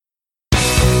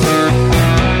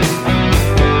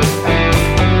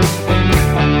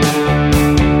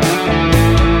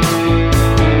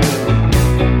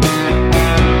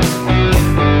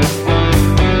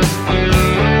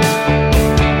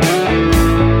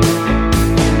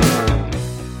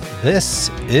This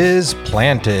is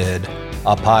Planted,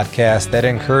 a podcast that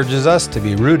encourages us to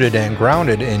be rooted and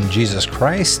grounded in Jesus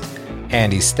Christ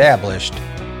and established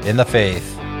in the faith.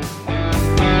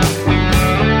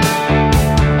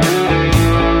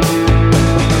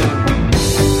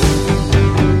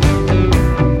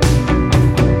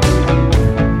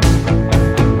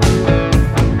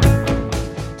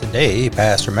 Today,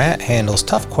 Pastor Matt handles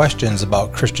tough questions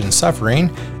about Christian suffering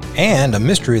and a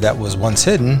mystery that was once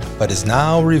hidden but is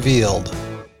now revealed.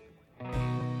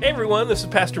 Hey everyone, this is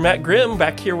Pastor Matt Grimm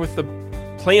back here with the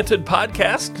Planted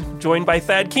Podcast, joined by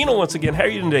Thad Keenel once again. How are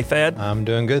you doing today, Thad? I'm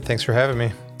doing good. Thanks for having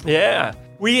me. Yeah,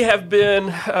 we have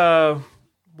been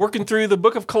working through the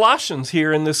book of Colossians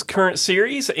here in this current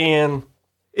series, and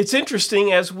it's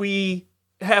interesting as we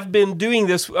have been doing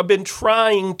this. I've been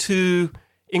trying to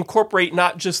incorporate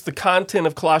not just the content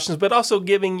of Colossians, but also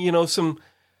giving, some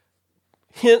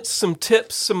hints, some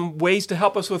tips, some ways to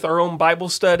help us with our own Bible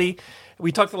study.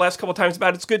 We talked the last couple of times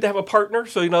about it's good to have a partner.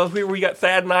 So, we got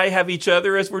Thad and I have each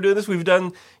other as we're doing this. We've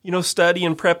done, study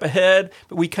and prep ahead,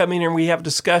 but we come in and we have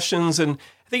discussions. And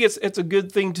I think it's a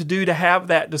good thing to do to have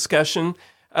that discussion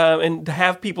and to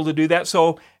have people to do that.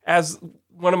 So as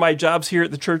one of my jobs here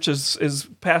at the church is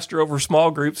pastor over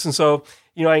small groups. And so,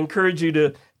 I encourage you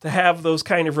to have those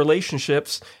kind of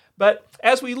relationships. But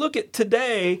as we look at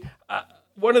today,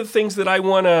 one of the things that I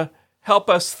want to help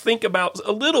us think about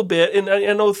a little bit, and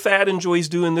I know Thad enjoys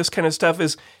doing this kind of stuff,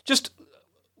 is just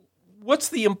what's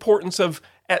the importance of,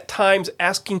 at times,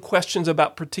 asking questions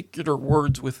about particular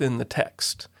words within the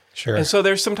text. Sure. And so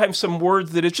there's sometimes some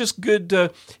words that it's just good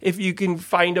to, if you can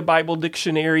find a Bible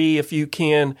dictionary, if you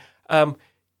can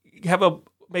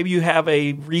maybe you have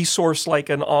a resource like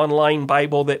an online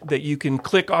Bible that you can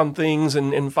click on things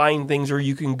and find things, or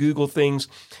you can Google things.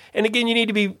 And again, you need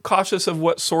to be cautious of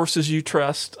what sources you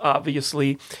trust,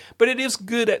 obviously. But it is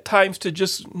good at times to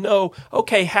just know,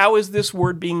 okay, how is this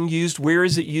word being used? Where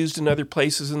is it used in other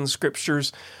places in the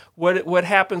Scriptures? What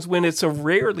happens when it's a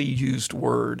rarely used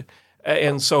word,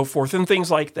 and so forth, and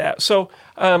things like that. So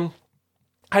I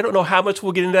don't know how much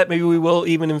we'll get into that. Maybe we will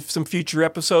even in some future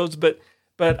episodes, but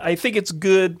I think it's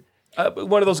good,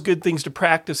 one of those good things to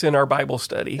practice in our Bible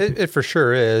study. It for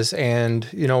sure is. And,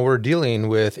 we're dealing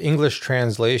with English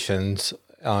translations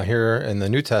here in the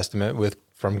New Testament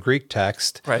from Greek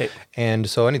text. Right. And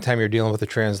so anytime you're dealing with a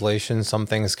translation, some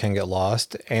things can get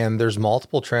lost. And there's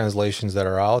multiple translations that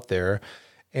are out there.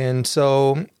 And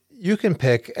so you can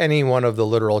pick any one of the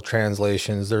literal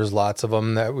translations. There's lots of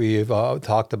them that we've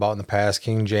talked about in the past: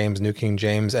 King James, New King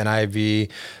James,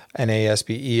 NIV,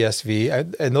 NASB,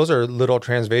 ESV, and those are literal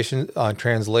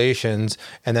translations.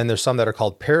 And then there's some that are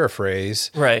called paraphrase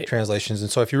translations.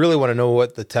 And so if you really want to know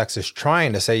what the text is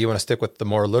trying to say, you want to stick with the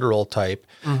more literal type.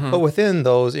 Mm-hmm. But within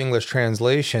those English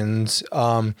translations,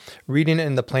 reading it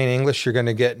in the plain English, you're going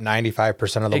to get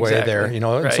 95% of the way there.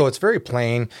 Right. So it's very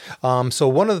plain. So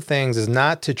one of the things is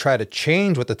not to try to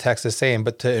change what the text is saying,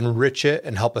 but to enrich it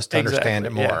and help us to understand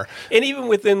it more. Yeah. And even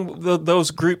within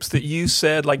those groups that you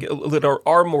said, like that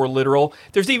are more literal,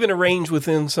 there's even a range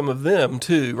within some of them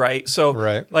too, right? So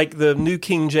like the New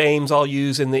King James I'll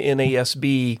use in the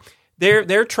NASB,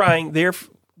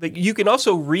 you can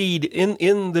also read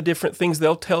in the different things,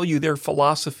 they'll tell you their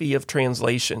philosophy of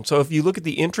translation. So if you look at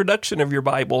the introduction of your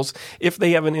Bibles, if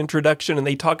they have an introduction and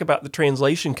they talk about the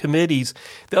translation committees,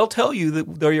 they'll tell you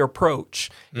their approach,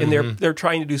 and they're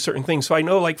trying to do certain things. So I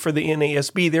know, like for the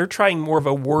NASB, they're trying more of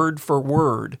a word for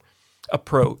word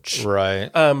approach.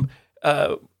 Right.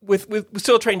 With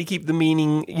still trying to keep the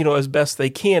meaning, as best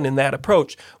they can in that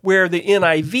approach, where the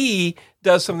NIV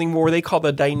does something more they call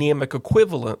the dynamic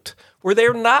equivalent, where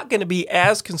they're not going to be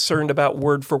as concerned about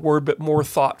word for word, but more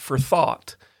thought for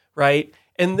thought, right?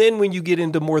 And then when you get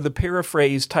into more the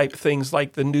paraphrase type things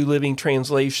like the New Living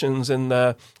Translations and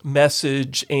the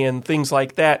Message and things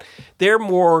like that, they're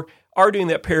more are doing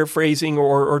that paraphrasing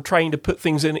or trying to put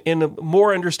things in a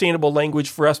more understandable language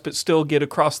for us, but still get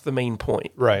across the main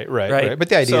point. Right. But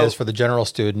the idea is for the general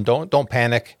student, don't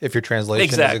panic if your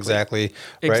translation is exactly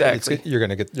right. You're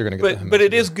gonna get. But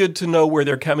it is good to know where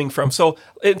they're coming from. So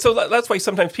that's why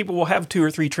sometimes people will have 2 or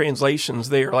 3 translations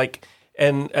there, like.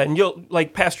 And you'll,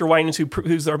 like Pastor Winans,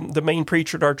 who's the main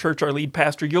preacher at our church, our lead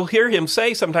pastor, you'll hear him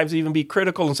say, sometimes even be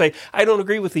critical and say, I don't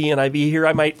agree with the NIV here,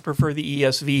 I might prefer the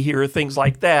ESV here, or things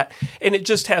like that. And it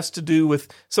just has to do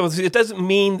with, so it doesn't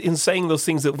mean in saying those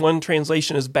things that one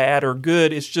translation is bad or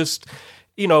good. It's just,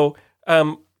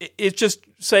 it's just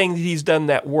saying that he's done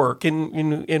that work.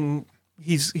 And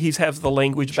he's has the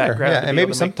language Sure, background. yeah, to and be able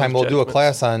maybe to make sometime those we'll do a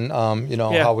judgments. class on,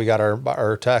 Yeah. how we got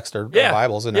our text or Yeah,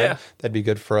 Bibles, and yeah. that'd be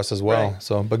good for us as well. Right.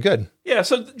 So, but good. Yeah,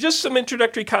 so just some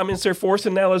introductory comments there for us,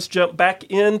 and now let's jump back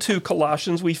into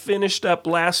Colossians. We finished up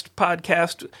last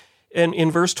podcast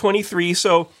in verse 23,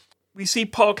 so we see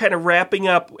Paul kind of wrapping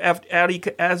up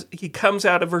as he comes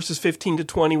out of verses 15 to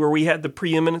 20, where we had the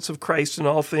preeminence of Christ in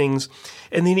all things,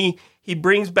 and then he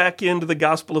brings back into the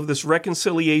gospel of this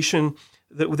reconciliation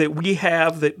that we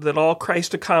have, that all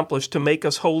Christ accomplished to make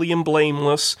us holy and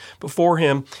blameless before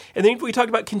him. And then we talked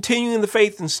about continuing in the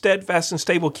faith and steadfast and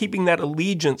stable, keeping that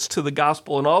allegiance to the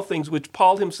gospel and all things, which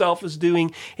Paul himself is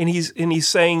doing. And he's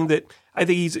saying that, I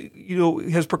think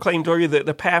he's, has proclaimed earlier that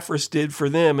Epaphras did for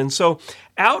them. And so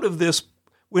out of this,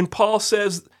 when Paul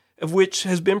says, of which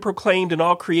has been proclaimed in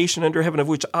all creation under heaven, of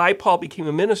which I, Paul, became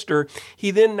a minister, he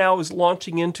then now is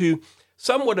launching into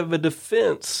somewhat of a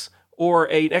defense or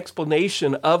an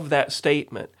explanation of that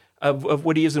statement of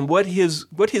what he is and what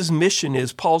his mission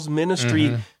is, Paul's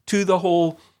ministry to the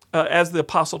whole, as the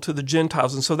apostle to the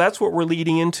Gentiles. And so that's what we're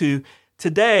leading into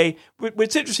today.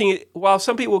 What's interesting, while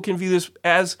some people can view this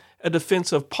as a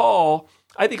defense of Paul,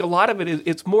 I think a lot of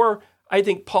it's more, I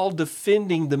think, Paul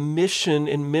defending the mission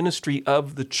and ministry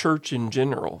of the church in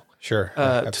general. Sure.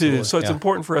 Too. So it's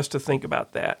important for us to think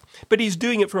about that. But he's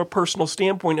doing it from a personal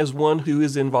standpoint as one who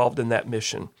is involved in that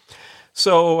mission.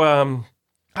 So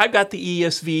I've got the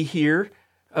ESV here.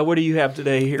 What do you have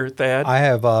today here, Thad? I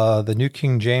have the New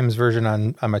King James Version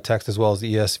on my text as well as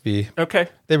the ESV. Okay.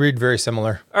 They read very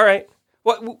similar. All right.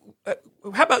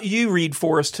 How about you read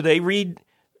for us today? Read,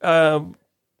 I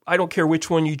don't care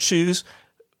which one you choose,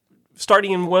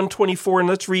 starting in 124, and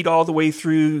let's read all the way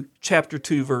through chapter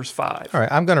 2, verse 5. All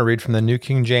right, I'm going to read from the New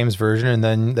King James Version, and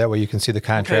then that way you can see the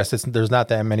contrast. Okay. There's not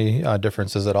that many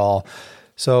differences at all.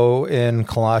 So in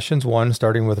Colossians 1,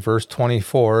 starting with verse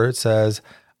 24, it says,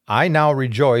 I now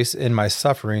rejoice in my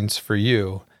sufferings for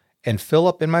you, and fill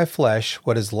up in my flesh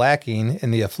what is lacking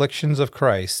in the afflictions of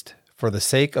Christ, for the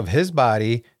sake of his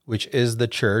body, which is the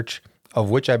church, of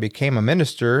which I became a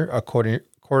minister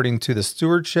according to the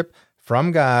stewardship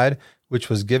from God, which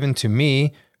was given to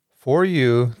me for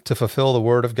you to fulfill the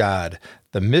word of God,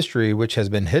 the mystery which has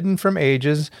been hidden from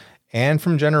ages and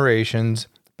from generations,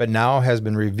 but now has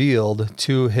been revealed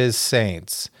to his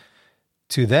saints.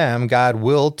 To them God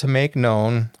willed to make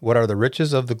known what are the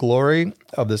riches of the glory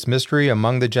of this mystery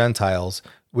among the Gentiles,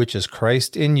 which is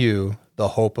Christ in you, the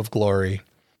hope of glory.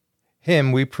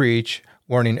 Him we preach,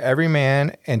 warning every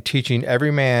man and teaching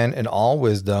every man in all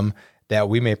wisdom, that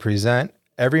we may present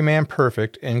every man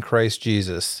perfect in Christ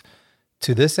Jesus.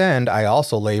 To this end I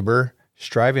also labor,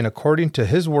 striving according to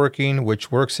his working,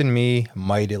 which works in me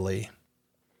mightily.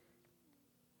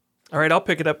 All right, I'll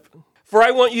pick it up. For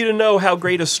I want you to know how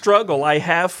great a struggle I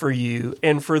have for you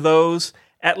and for those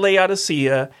at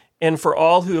Laodicea and for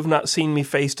all who have not seen me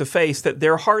face to face, that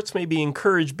their hearts may be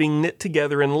encouraged, being knit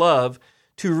together in love,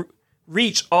 to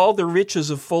reach all the riches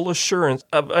of full assurance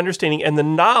of understanding and the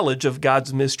knowledge of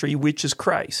God's mystery, which is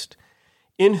Christ,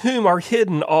 in whom are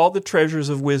hidden all the treasures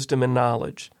of wisdom and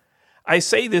knowledge. I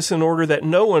say this in order that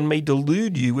no one may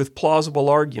delude you with plausible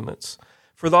arguments.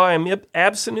 For though I am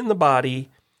absent in the body,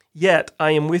 yet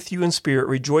I am with you in spirit,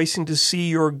 rejoicing to see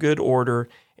your good order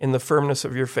and the firmness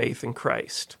of your faith in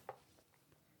Christ.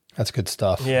 That's good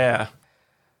stuff. Yeah.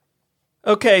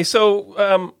 Okay,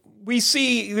 so we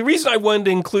see, the reason I wanted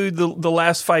to include the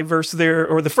last 5 verses there,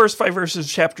 or the first 5 verses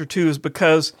of chapter 2, is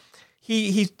because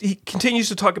he continues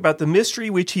to talk about the mystery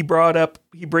which he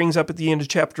brings up at the end of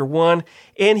chapter 1,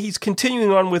 and he's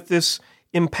continuing on with this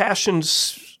impassioned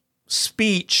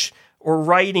speech or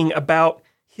writing about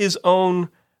his own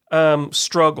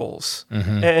struggles.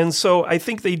 Mm-hmm. And so I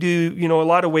think they do, a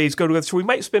lot of ways go together. So we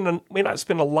may not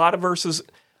spend a lot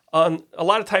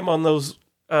of time on those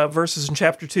verses in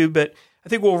chapter 2, but I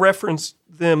think we'll reference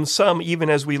them some even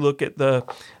as we look at the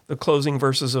closing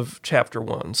verses of chapter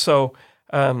 1. So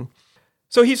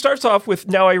he starts off with,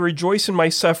 now I rejoice in my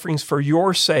sufferings for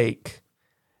your sake,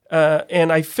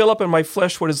 and I fill up in my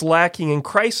flesh what is lacking in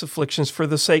Christ's afflictions for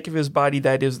the sake of his body,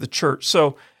 that is the church.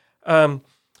 So I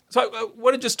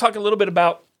want to just talk a little bit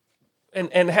about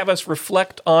and have us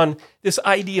reflect on this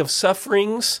idea of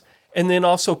sufferings and then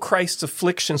also Christ's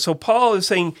affliction. So Paul is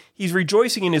saying he's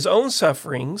rejoicing in his own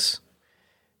sufferings,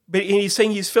 but he's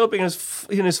saying he's filled up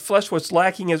in his flesh what's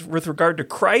lacking with regard to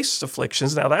Christ's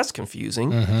afflictions. Now that's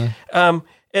confusing.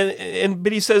 Mm-hmm.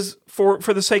 But he says for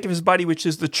the sake of his body, which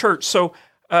is the church. So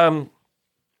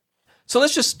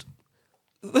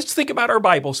let's think about our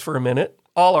Bibles for a minute,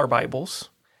 all our Bibles,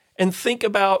 and think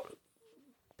about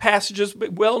passages,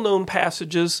 well-known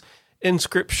passages in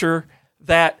Scripture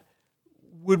that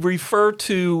would refer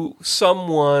to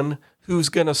someone who's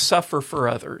going to suffer for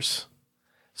others.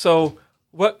 So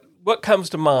what comes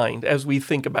to mind as we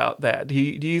think about that? Do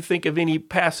you think of any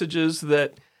passages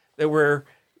that where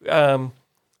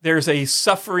there's a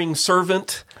suffering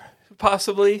servant,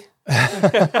 possibly?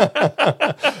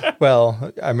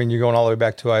 Well, I mean, you're going all the way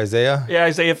back to Isaiah? Yeah,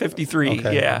 Isaiah 53.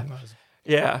 Okay.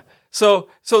 Yeah. So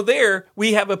there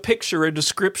we have a picture, a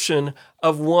description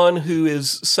of one who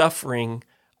is suffering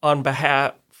on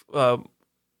behalf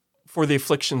for the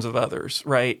afflictions of others,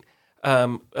 right?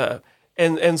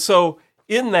 And so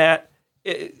in that,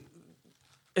 I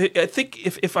think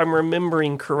if I'm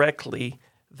remembering correctly,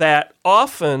 that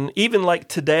often, even like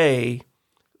today,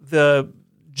 the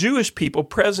Jewish people,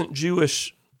 present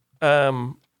Jewish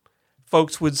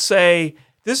folks would say,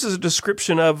 this is a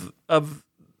description of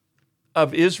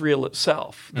Israel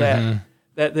itself, that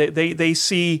they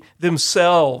see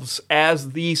themselves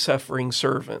as the suffering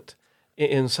servant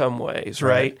in some ways,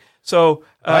 right? So,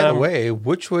 by the way,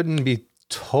 which wouldn't be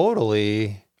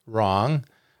totally wrong,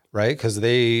 right? Because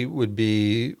they would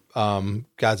be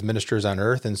God's ministers on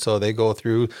earth, and so they go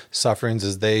through sufferings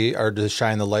as they are to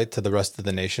shine the light to the rest of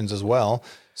the nations as well.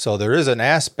 So there is an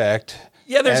aspect.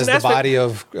 Yeah, there's as an the aspect, body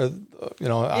of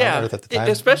on earth at the time,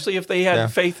 especially if they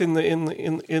had faith in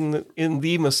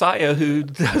the Messiah who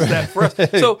does that for us.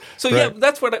 So Right.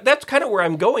 yeah, that's kind of where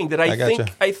I'm going. That gotcha.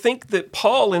 I think that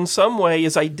Paul in some way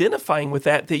is identifying with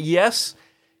that. That yes,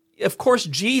 of course,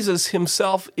 Jesus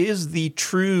himself is the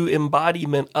true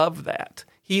embodiment of that.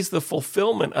 He's the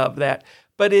fulfillment of that.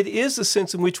 But it is a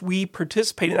sense in which we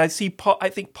participate. And I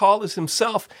think Paul is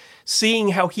himself seeing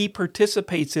how he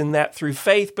participates in that through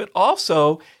faith, but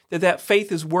also that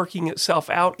faith is working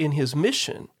itself out in his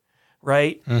mission,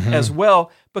 right, as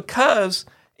well. Because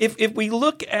if we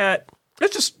look at,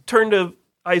 let's just turn to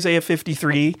Isaiah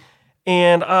 53,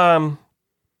 and I'll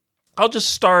just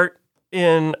start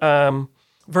in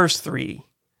verse 3.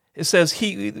 It says,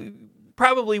 he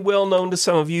probably well known to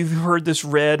some of you who've heard this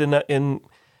read in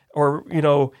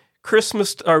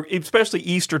Christmas, or especially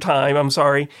Easter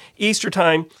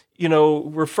time,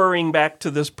 referring back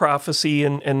to this prophecy,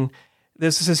 and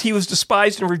this says, he was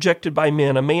despised and rejected by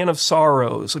men, a man of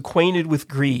sorrows, acquainted with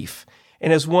grief,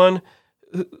 and as one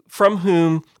from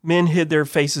whom men hid their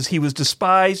faces, he was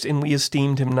despised, and we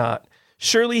esteemed him not.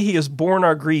 Surely he has borne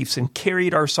our griefs and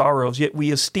carried our sorrows, yet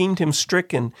we esteemed him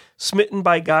stricken, smitten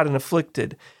by God, and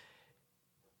afflicted.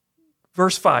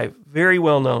 Verse 5, very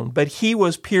well known, but he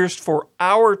was pierced for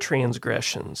our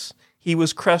transgressions. He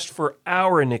was crushed for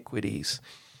our iniquities.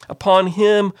 Upon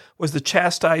him was the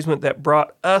chastisement that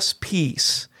brought us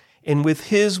peace, and with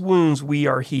his wounds we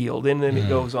are healed. And then it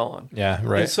goes on. Yeah,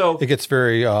 right. And so it gets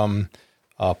very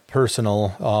personal.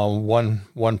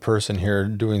 One person here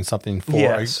doing something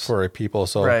for a people.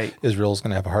 So Israel's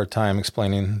going to have a hard time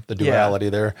explaining the duality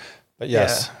there. But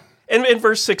yes. Yeah. And in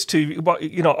verse 6 too,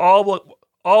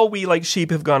 all we like sheep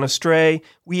have gone astray.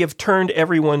 We have turned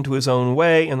everyone to his own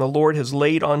way, and the Lord has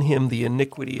laid on him the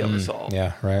iniquity of us all.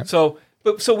 Yeah, right. So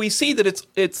we see that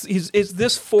it's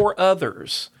this for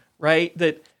others, right?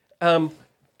 That,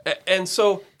 and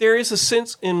so there is a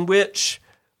sense in which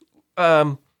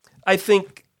I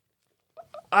think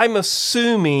I'm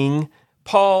assuming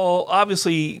Paul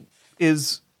obviously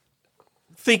is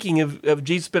thinking of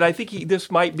Jesus, but I think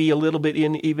this might be a little bit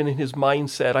even in his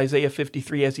mindset. Isaiah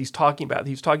 53, as he's talking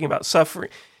about suffering,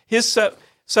 his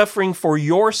suffering for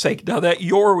your sake. Now that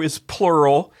your is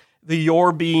plural, the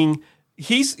your being,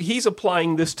 he's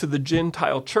applying this to the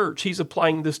Gentile church. He's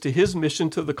applying this to his mission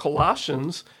to the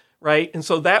Colossians, right? And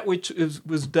so that which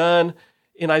was done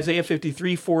in Isaiah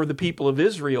 53 for the people of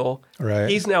Israel, right,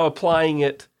 he's now applying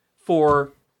it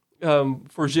for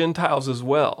Gentiles as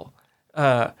well.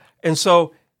 And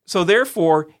so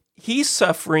therefore, he's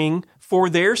suffering for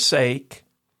their sake,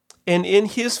 and in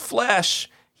his flesh,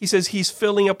 he says he's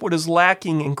filling up what is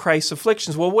lacking in Christ's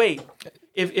afflictions. Well, wait,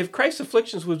 if Christ's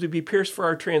afflictions was to be pierced for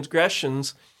our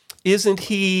transgressions, isn't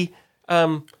he,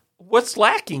 what's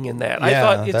lacking in that? I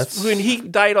thought it's when he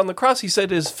died on the cross, he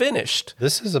said it is finished.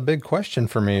 This is a big question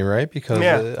for me, right? Because,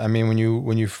 I mean, when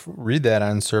you read that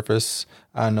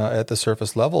at the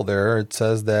surface level there, it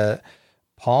says that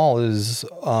Paul is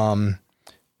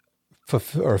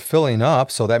filling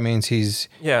up, so that means he's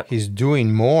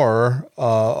doing more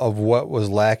of what was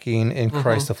lacking in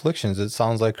Christ's afflictions. It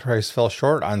sounds like Christ fell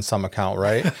short on some account,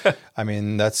 right? I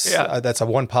mean, that's a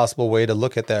one possible way to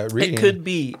look at that reading.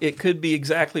 It could be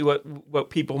exactly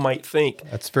what people might think.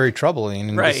 That's very troubling,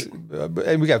 and right?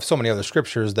 And we have so many other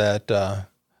scriptures that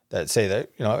that say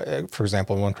that, for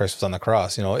example, when Christ was on the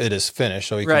cross, it is finished.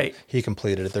 So he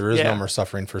completed it. There is no more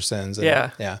suffering for sins. And,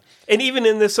 yeah. And even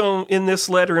in this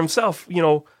letter himself,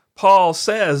 Paul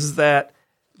says that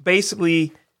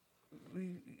basically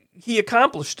he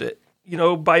accomplished it,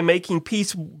 by making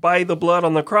peace by the blood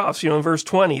on the cross, in verse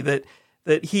 20, that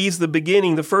he's the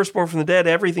beginning, the firstborn from the dead,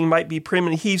 everything might be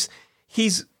permanent. He's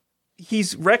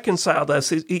reconciled us.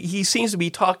 He seems to be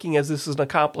talking as this is an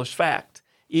accomplished fact,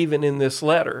 even in this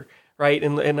letter, right?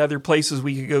 And other places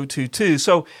we could go to too.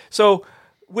 So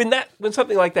when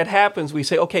something like that happens, we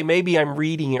say, okay, maybe I'm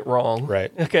reading it wrong.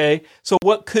 Right. Okay. So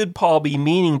what could Paul be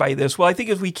meaning by this? Well, I think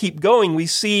as we keep going, we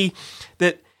see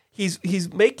that he's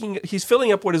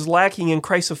filling up what is lacking in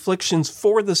Christ's afflictions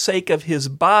for the sake of his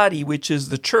body, which is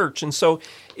the church. And so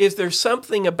is there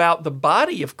something about the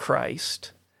body of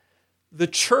Christ, the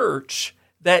church,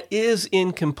 that is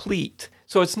incomplete?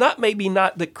 So it's maybe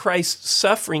not that Christ's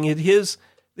suffering, his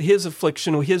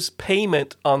affliction, his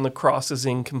payment on the cross is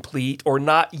incomplete or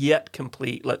not yet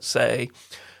complete, let's say.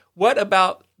 What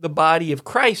about the body of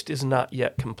Christ is not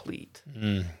yet complete?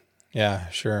 Yeah,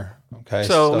 sure. Okay.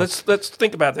 So let's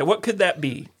think about that. What could that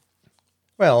be?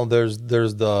 Well, there's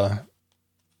the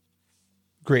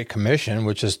Great Commission,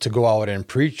 which is to go out and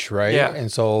preach, right? Yeah.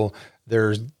 And so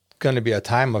there's going to be a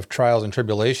time of trials and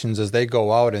tribulations as they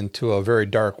go out into a very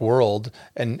dark world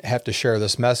and have to share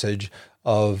this message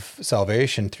of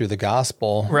salvation through the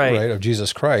gospel, right, of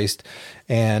Jesus Christ.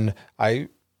 And I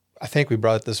think we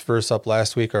brought this verse up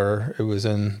last week, or it was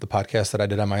in the podcast that I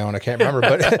did on my own. I can't remember,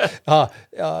 but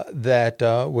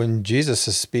that when Jesus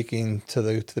is speaking to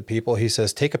the people, he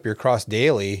says, "Take up your cross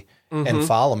daily and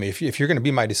follow me." If you're going to be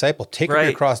my disciple, take up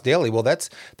your cross daily. Well, that's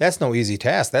no easy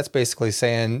task. That's basically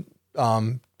saying,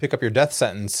 pick up your death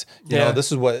sentence. You know,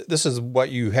 this is what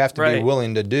you have to be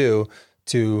willing to do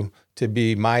to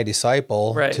be my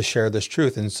disciple, to share this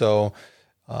truth. And so.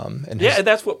 And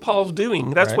that's what Paul's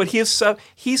doing. That's what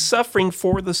he's suffering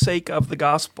for the sake of the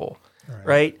gospel,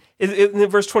 right? In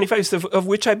verse 25, it says, "Of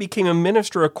which I became a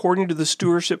minister according to the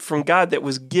stewardship from God that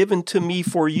was given to me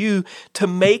for you to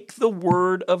make the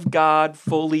word of God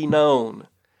fully known,"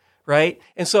 right?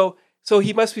 And so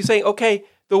he must be saying, okay,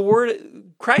 the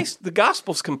word Christ, the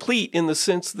gospel's complete in the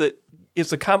sense that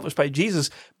it's accomplished by Jesus,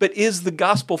 but is the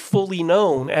gospel fully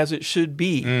known as it should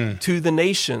be to the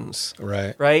nations,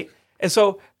 right? And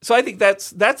so I think that's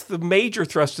the major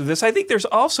thrust of this. I think there's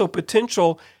also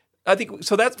potential. I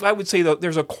would say that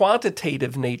there's a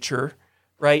quantitative nature,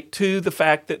 right, to the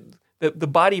fact that the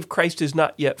body of Christ is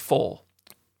not yet full,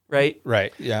 right?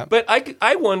 Right. Yeah. But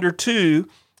I wonder too,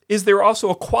 is there also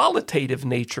a qualitative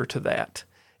nature to that,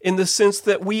 in the sense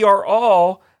that we are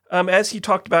all, as he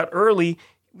talked about early,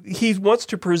 he wants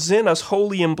to present us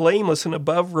holy and blameless and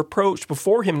above reproach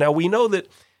before him. Now we know that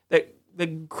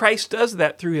Christ does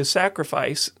that through his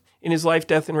sacrifice in his life,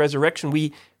 death, and resurrection.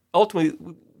 We ultimately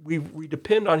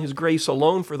depend on his grace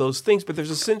alone for those things, but there's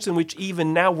a sense in which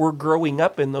even now we're growing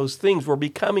up in those things. We're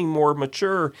becoming more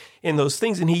mature in those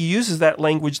things. And he uses that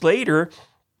language later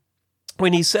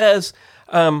when he says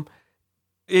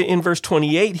in verse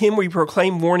 28, "Him we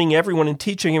proclaim, warning everyone and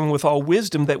teaching him with all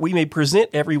wisdom, that we may present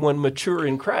everyone mature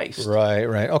in Christ." Right.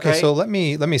 Okay, so let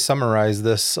me summarize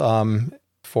this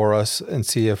for us and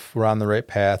see if we're on the right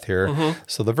path here.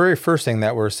 So the very first thing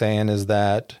that we're saying is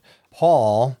that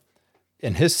Paul,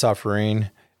 in his suffering,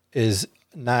 is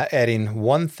not adding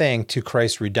one thing to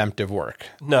Christ's redemptive work.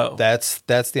 No. That's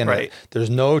the end of it. There's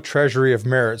no treasury of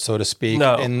merit, so to speak,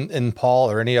 in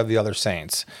Paul or any of the other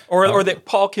saints. Or that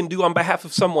Paul can do on behalf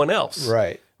of someone else.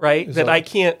 Right. So, that I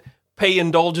can't pay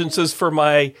indulgences for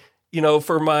my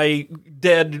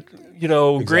dead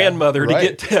grandmother to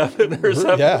get to heaven or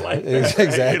something like that.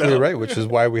 Exactly right, which is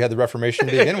why we had the Reformation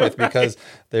to begin with, because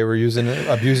they were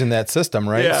abusing that system,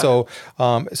 right? Yeah.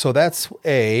 So that's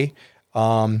A.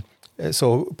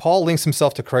 So Paul links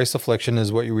himself to Christ's affliction,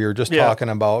 is what we were just talking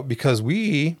about, because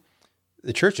we,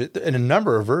 the church, in a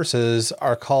number of verses,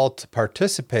 are called to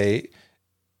participate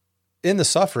in the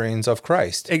sufferings of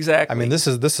Christ. Exactly. I mean, this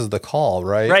is the call,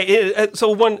 right? Right.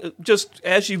 So just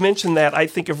as you mentioned that, I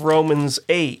think of Romans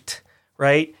 8,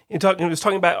 right? It was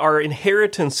talking about our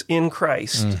inheritance in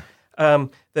Christ,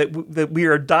 that we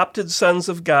are adopted sons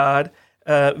of God.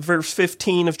 Verse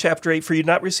 15 of chapter 8, "For you did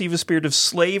not receive a spirit of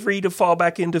slavery to fall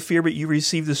back into fear, but you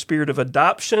received the spirit of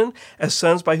adoption as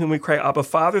sons, by whom we cry, Abba,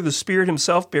 Father. The Spirit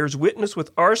himself bears witness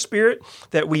with our spirit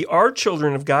that we are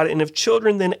children of God, and if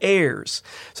children, then heirs."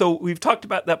 So we've talked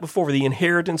about that before, the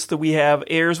inheritance that we have,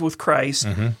 heirs with Christ.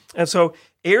 And so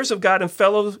heirs of God and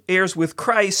fellow heirs with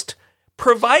Christ,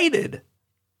 provided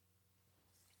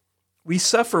we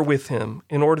suffer with him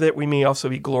in order that we may also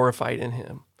be glorified in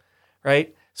him,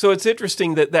 right? So it's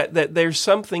interesting that there's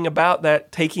something about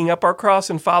that taking up our cross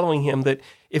and following him, that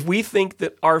if we think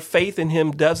that our faith in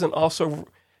him doesn't also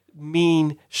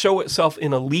mean show itself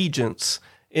in allegiance,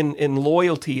 in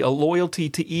loyalty, a loyalty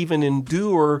to even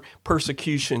endure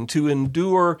persecution, to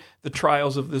endure the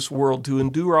trials of this world, to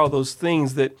endure all those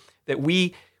things, that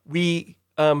we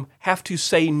have to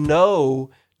say no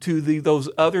to those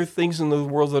other things in the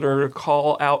world that are a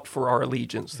call out for our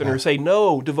allegiance, that are say,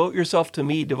 no, devote yourself to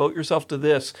me, devote yourself to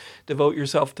this, devote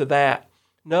yourself to that.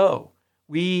 No,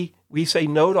 we say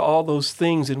no to all those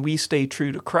things, and we stay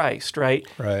true to Christ, right?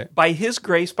 Right. By his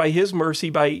grace, by his mercy,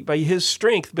 by his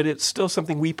strength, but it's still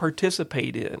something we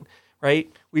participate in,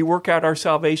 right? We work out our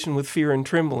salvation with fear and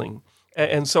trembling.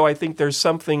 And so I think there's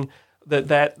something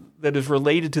that is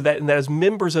related to that, and that as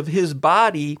members of his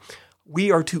body,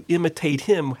 we are to imitate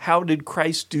him. How did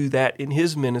Christ do that in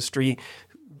his ministry?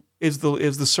 Is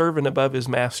the servant above his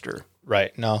master?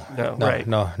 Right. No, right.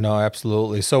 No,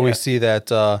 absolutely. So we see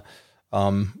that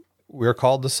we're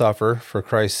called to suffer for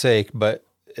Christ's sake, but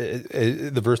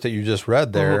the verse that you just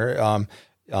read there,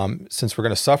 since we're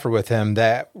going to suffer with him,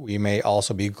 that we may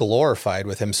also be glorified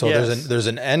with him. So there's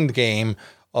an end game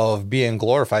of being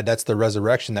glorified. That's the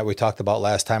resurrection that we talked about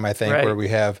last time, I think, where we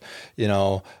have,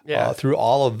 through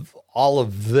all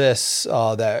of this,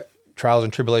 that trials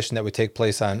and tribulation that would take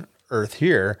place on earth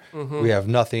here, we have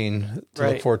nothing to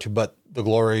look forward to but the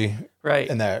glory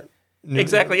in that.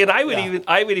 Exactly. And I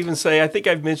would even say, I think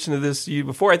I've mentioned this to you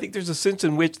before, I think there's a sense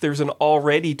in which there's an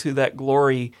already to that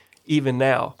glory even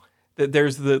now. That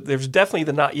there's definitely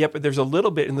the not yet, but there's a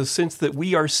little bit in the sense that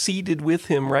we are seated with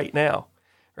him right now.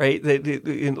 Right,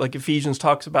 like Ephesians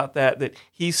talks about that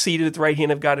he's seated at the right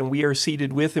hand of God and we are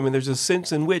seated with him. And there's a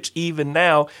sense in which even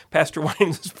now, Pastor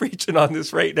Wines is preaching on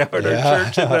this right now in our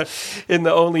church in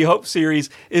the Only Hope series,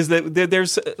 is that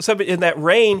there's something in that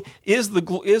reign is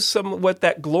somewhat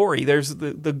that glory. There's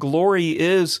the glory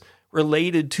is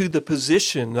related to the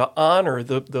position, the honor,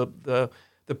 the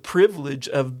privilege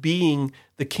of being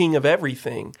the king of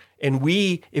everything. And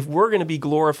if we're going to be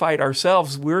glorified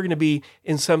ourselves, we're going to be,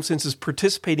 in some senses,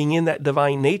 participating in that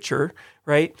divine nature,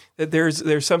 right? That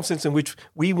there's some sense in which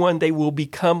we one day will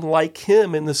become like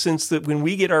him, in the sense that when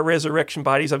we get our resurrection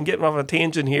bodies, I'm getting off on a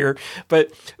tangent here,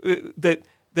 but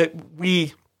that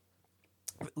we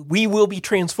will be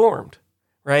transformed,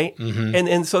 right? Mm-hmm.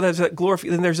 And so there's that glory.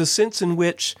 And there's a sense in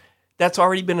which that's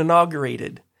already been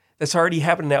inaugurated. That's already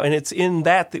happened now. And it's in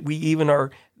that we even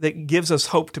that gives us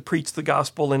hope to preach the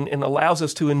gospel and allows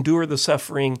us to endure the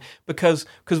suffering because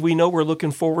we know we're looking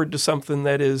forward to something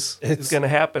that is going to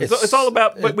happen. So it's all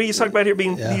about what we talk about here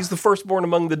being he's the firstborn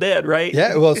among the dead, right?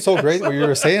 Yeah, well, it's so great what you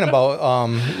were saying about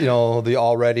the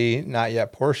already not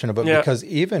yet portion of it, because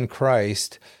even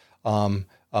Christ,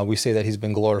 we say that he's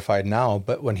been glorified now,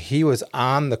 but when he was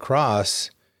on the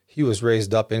cross, he was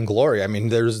raised up in glory. I mean,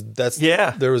 there's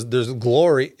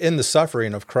glory in the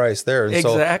suffering of Christ there. And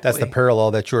so that's the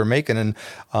parallel that you were making. And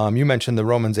you mentioned the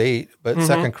Romans 8, but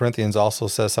 2 Corinthians also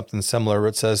says something similar, where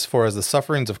it says, "For as the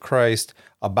sufferings of Christ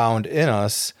abound in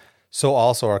us, so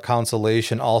also our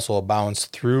consolation also abounds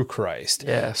through Christ."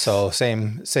 Yes. So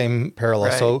same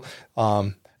parallel. Right. So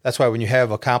that's why when you have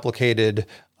a complicated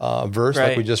verse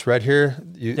like we just read here,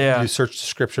 you search the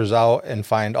scriptures out and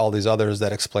find all these others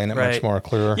that explain it much more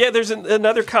clear. Yeah, there's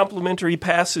another complementary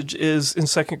passage is in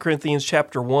 2 Corinthians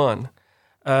chapter 1.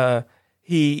 I'll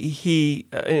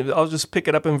just pick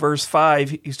it up in verse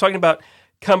 5. He's talking about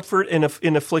comfort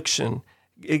in affliction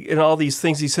and all these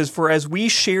things. He says, "For as we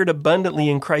shared abundantly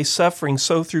in Christ's suffering,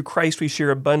 so through Christ we share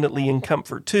abundantly in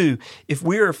comfort too. If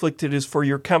we are afflicted, it is for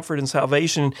your comfort and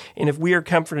salvation, and if we are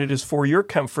comforted, it is for your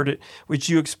comfort, which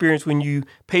you experience when you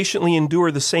patiently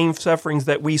endure the same sufferings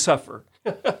that we suffer."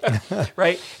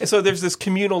 Right? And so there's this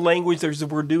communal language.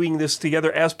 We're doing this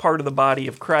together as part of the body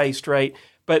of Christ, right?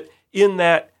 But in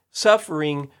that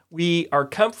suffering, we are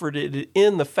comforted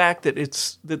in the fact that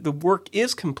that the work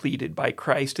is completed by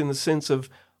Christ, in the sense of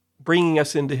bringing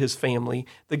us into his family.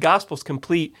 The gospel's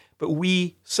complete, but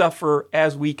we suffer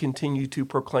as we continue to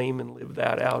proclaim and live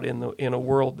that out in a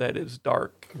world that is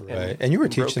dark. Right. And you were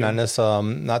teaching on this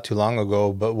not too long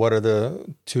ago, but what are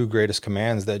the two greatest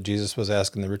commands that Jesus was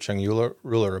asking the rich young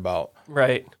ruler about?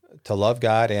 Right. To love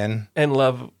God and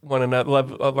love one another,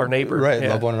 love our neighbor. Right.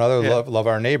 Love one another, love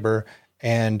our neighbor.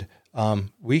 And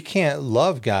we can't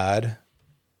love God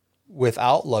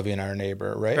without loving our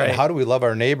neighbor, right? And how do we love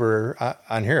our neighbor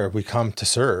on here? We come to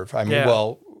serve. I mean,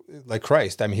 like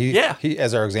Christ. I mean, he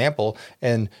as our example,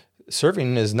 and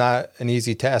serving is not an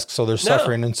easy task. So there's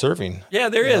suffering in serving. Yeah,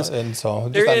 there is. And so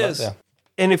there is.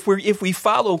 And if we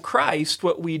follow Christ,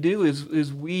 what we do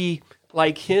is we,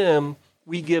 like him,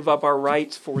 we give up our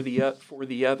rights for the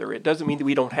other. It doesn't mean that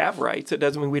we don't have rights. It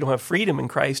doesn't mean we don't have freedom in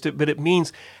Christ. But it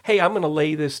means, hey, I'm going to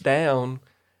lay this down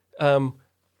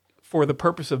for the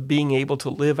purpose of being able to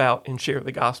live out and share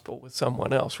the gospel with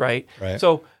someone else, right?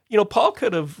 So, Paul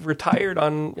could have retired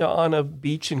on a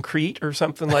beach in Crete or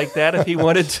something like that if he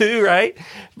wanted to, right?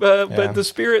 But the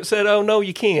Spirit said, "Oh no,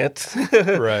 you can't."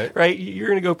 Right. Right? You're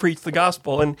going to go preach the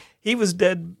gospel, and he was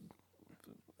dead.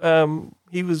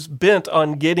 He was bent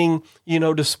on getting,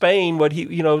 to Spain what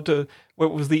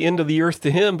was the end of the earth to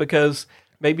him, because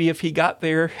maybe if he got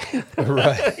there,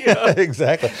 right,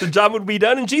 exactly, the job would be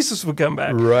done and Jesus would come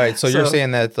back. Right. So you're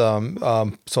saying that,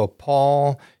 so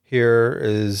Paul here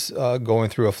is going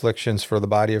through afflictions for the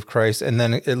body of Christ, and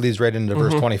then it leads right into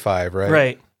verse 25, right?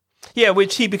 Right. Yeah,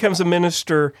 which he becomes a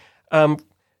minister.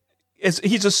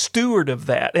 He's a steward of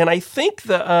that, and I think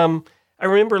I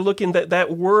remember looking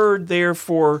that word there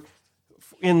for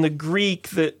in the Greek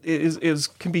that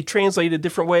can be translated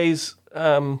different ways.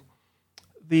 Or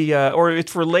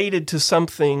it's related to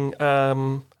something.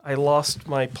 I lost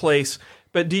my place,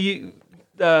 but do you?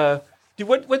 How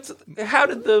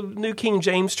did the New King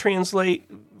James translate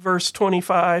verse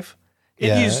 25?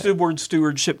 It used the word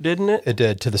stewardship, didn't it? It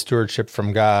did, to the stewardship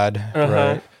from God,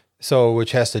 right? So,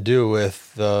 which has to do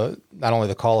with not only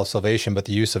the call of salvation, but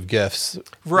the use of gifts.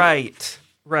 Right.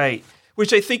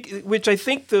 Which I think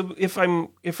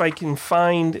if I can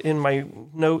find in my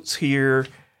notes here,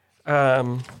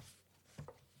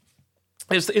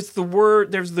 it's the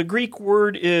word. There's the Greek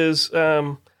word is.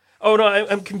 I'm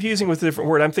confusing with a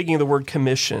different word. I'm thinking of the word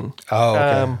commission. Oh,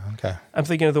 okay. Okay. I'm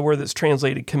thinking of the word that's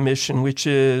translated commission, which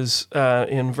is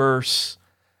in verse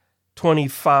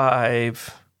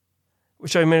 25,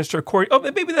 which I minister according. Oh,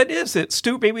 maybe that is it.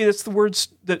 Maybe that's the words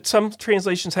that some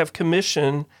translations have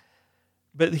commission,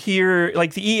 but here,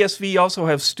 like the ESV, also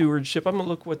have stewardship. I'm gonna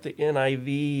look what the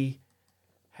NIV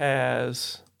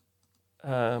has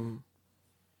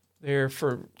there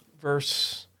for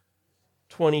verse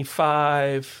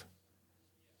 25.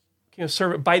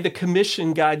 Serve by the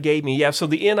commission God gave me. Yeah, so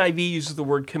the NIV uses the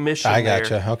word commission. I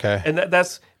gotcha. Okay, and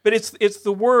but it's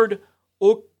the word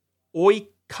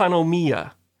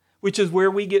oikonomia, which is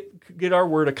where we get our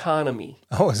word economy.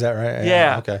 Oh, is that right?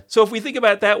 Yeah. Okay. So if we think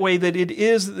about it that way, that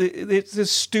it's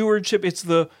this stewardship. It's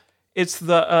the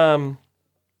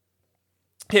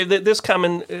this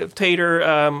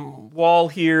commentator Wall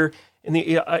here in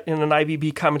an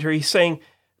IVB commentary, he's saying.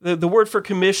 The word for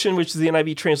commission, which is the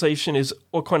NIV translation, is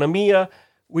oikonomia,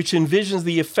 which envisions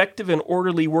the effective and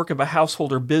orderly work of a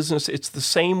household or business. It's the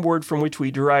same word from which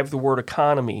we derive the word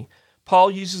economy.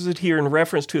 Paul uses it here in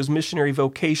reference to his missionary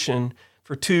vocation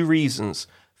for two reasons.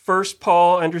 First,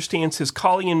 Paul understands his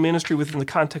calling and ministry within the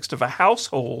context of a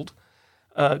household,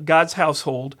 God's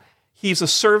household. He's a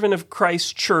servant of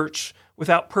Christ's church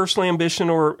without personal ambition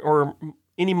or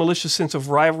any malicious sense of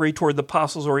rivalry toward the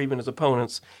apostles or even his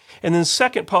opponents. And then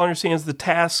second, Paul understands the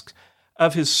task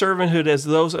of his servanthood as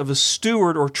those of a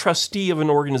steward or trustee of an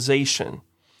organization.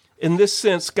 In this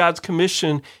sense, God's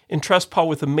commission entrusts Paul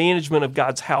with the management of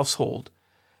God's household.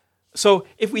 So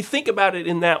if we think about it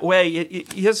in that way,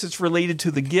 yes, it's related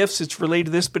to the gifts, it's related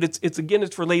to this, but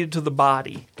it's related to the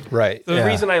body. Right. So the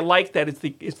reason I like that,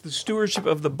 it's the stewardship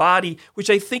of the body, which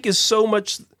I think is so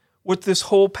much what this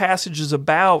whole passage is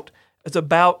about. It's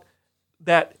about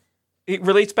that. It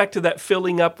relates back to that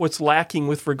filling up what's lacking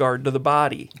with regard to the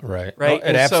body. Right. Right.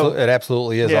 No, it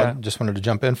absolutely is. Yeah. I just wanted to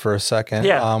jump in for a second.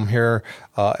 Yeah. Here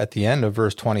at the end of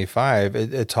verse 25,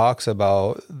 it talks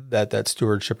about that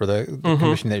stewardship or the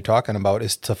commission that you're talking about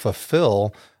is to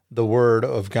fulfill the word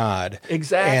of God.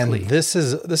 Exactly. And this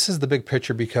is the big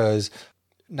picture, because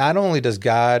not only does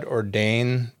God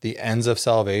ordain the ends of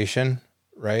salvation,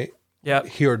 right? Yeah.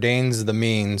 He ordains the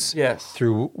means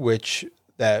through which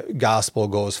that gospel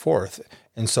goes forth.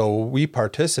 And so we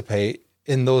participate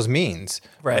in those means,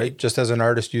 right? Just as an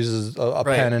artist uses a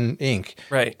pen and ink.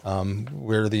 Right.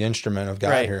 We're the instrument of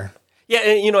God here. Yeah,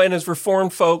 and as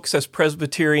Reformed folks, as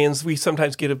Presbyterians, we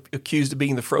sometimes get accused of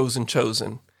being the frozen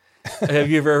chosen. Have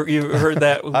you ever heard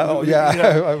that? Oh,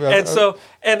 yeah. And so,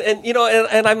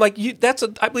 and I'm like,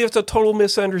 I believe it's a total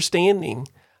misunderstanding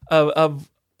of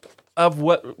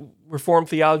what Reformed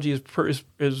theology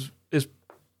is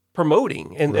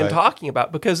promoting and talking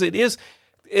about, because it is,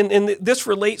 and this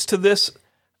relates to this,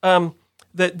 I'm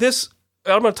going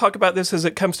to talk about this as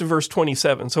it comes to verse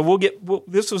 27. So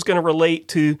this was going to relate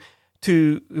to,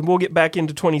 we'll get back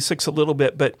into 26 a little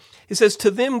bit, but it says, to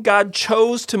them God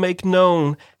chose to make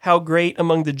known how great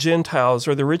among the Gentiles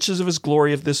are the riches of his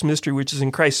glory of this mystery which is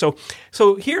in Christ.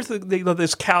 So here's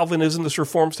this Calvinism, this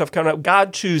Reform stuff coming up.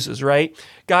 God chooses, right?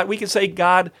 We can say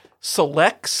God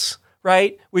selects,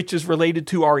 right? Which is related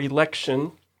to our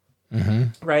election,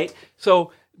 right?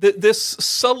 So this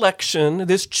selection,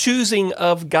 this choosing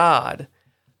of God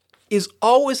is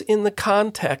always in the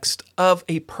context of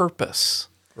a purpose.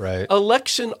 Right.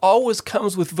 Election always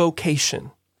comes with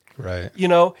vocation. Right.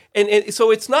 And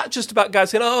so it's not just about God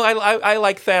saying, oh, I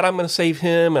like Thad, I'm going to save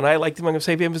him, and I like him, I'm going to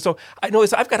save him. So I know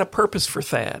I've got a purpose for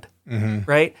Thad,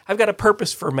 right? I've got a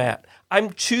purpose for Matt.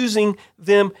 I'm choosing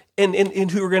them and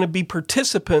who are going to be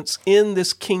participants in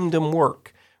this kingdom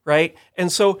work, right?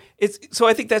 And so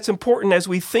I think that's important as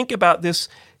we think about this,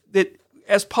 that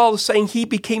as Paul is saying, he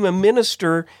became a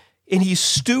minister and he's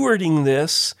stewarding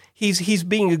this. He's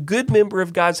being a good member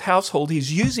of God's household.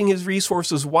 He's using his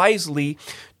resources wisely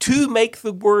to make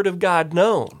the word of God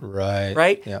known. Right.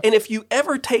 Right? Yeah. And if you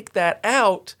ever take that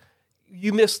out,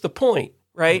 you miss the point,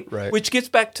 right? Right. Which gets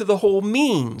back to the whole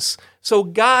means. So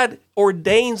God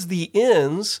ordains the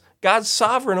ends. God's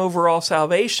sovereign over all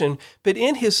salvation, but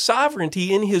in his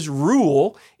sovereignty, in his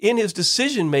rule, in his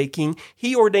decision-making,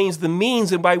 he ordains the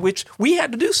means and by which we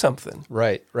had to do something.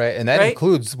 Right. And that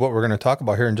includes what we're going to talk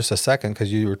about here in just a second,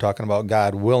 because you were talking about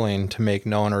God willing to make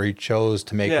known, or he chose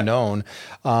to make known.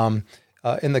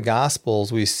 In the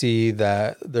Gospels, we see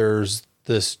that there's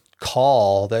this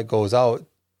call that goes out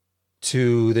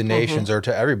to the nations or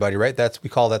to everybody, right? We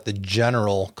call that the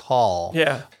general call.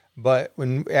 Yeah. But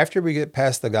after we get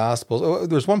past the Gospels,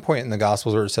 there's one point in the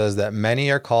Gospels where it says that many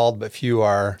are called, but few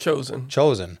are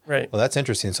chosen. Right. Well, that's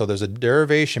interesting. So there's a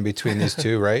derivation between these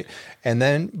two, right? And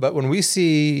then, but when we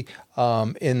see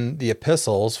in the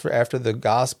epistles after the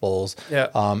Gospels,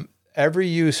 every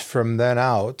use from then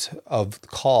out of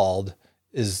called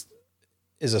is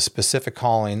a specific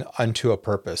calling unto a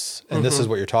purpose. And this is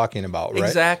what you're talking about, right?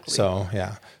 Exactly. So,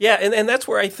 yeah. Yeah, and that's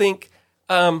where I think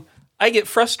I get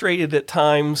frustrated at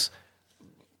times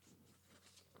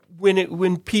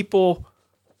when people,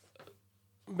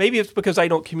 maybe it's because I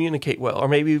don't communicate well, or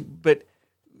but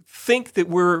think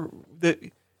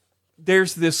that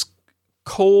there's this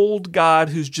cold God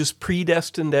who's just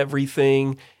predestined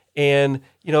everything, and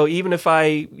even if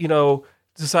I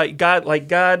decide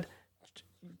God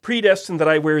predestined that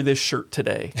I wear this shirt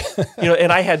today,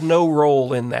 and I had no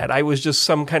role in that. I was just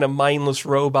some kind of mindless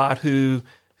robot who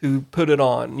put it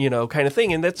on, kind of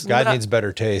thing. And that's God needs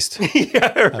better taste. Yeah,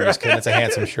 right. I'm just kidding. It's a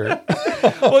handsome shirt.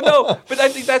 Well, no, but I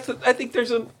think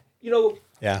there's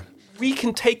we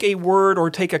can take a word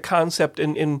or take a concept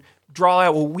and draw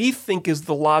out what we think is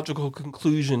the logical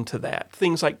conclusion to that.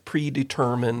 Things like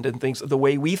predetermined and things, the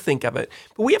way we think of it.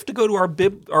 But we have to go to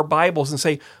our Bibles and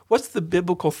say, what's the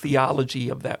biblical theology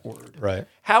of that word? Right.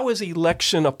 How is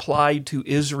election applied to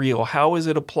Israel? How is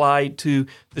it applied to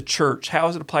the church? How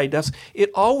is it applied to us? It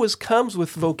always comes with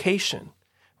vocation,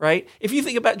 right? If you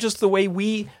think about just the way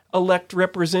we elect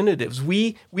representatives,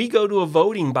 we go to a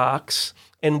voting box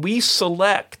and we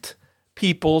select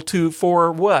people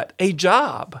for what? A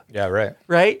job. Yeah, right.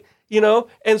 Right?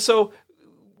 And so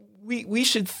we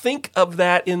should think of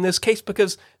that in this case,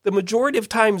 because the majority of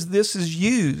times this is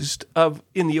used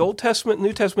in the Old Testament,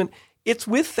 New Testament, it's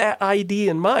with that idea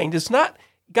in mind. It's not,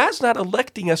 God's not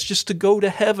electing us just to go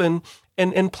to heaven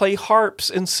and play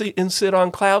harps and sit on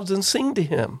clouds and sing to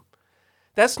him.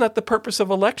 That's not the purpose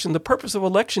of election. The purpose of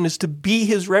election is to be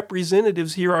his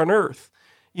representatives here on earth,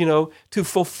 to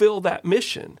fulfill that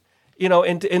mission.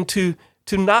 And to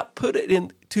not put it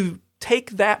in, to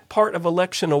take that part of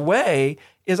election away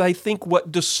is, I think,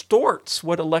 what distorts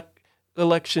what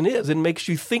election is and makes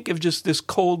you think of just this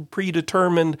cold,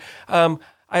 predetermined,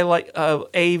 I like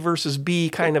A versus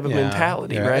B kind of a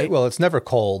mentality, right? Well, it's never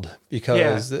cold,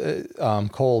 because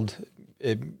cold,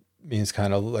 it means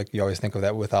kind of like you always think of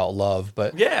that without love.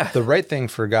 But the right thing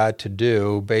for God to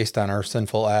do based on our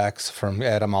sinful acts from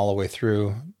Adam all the way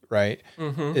through, right,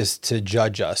 is to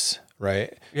judge us.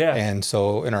 Right? Yeah. And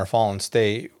so in our fallen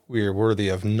state, we are worthy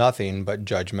of nothing but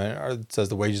judgment. It says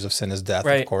the wages of sin is death,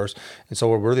 of course. And so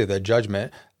we're worthy of that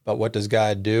judgment. But what does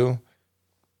God do?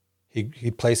 He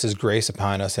places grace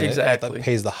upon us, and it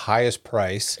pays the highest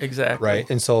price. Exactly. Right?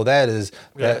 And so that is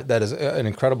an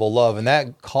incredible love. And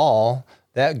that call,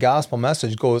 that gospel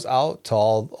message goes out to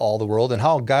all the world. And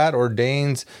how God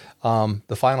ordains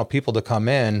the final people to come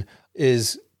in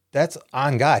that's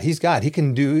on God. He's God. He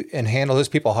can do and handle his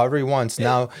people however he wants. Yeah.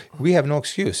 Now, we have no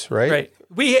excuse, right? Right.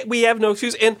 We have no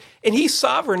excuse. And he's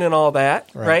sovereign in all that,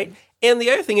 right? And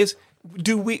the other thing is,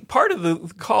 part of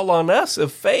the call on us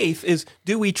of faith is,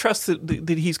 do we trust that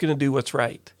he's going to do what's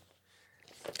right?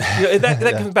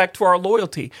 That comes back to our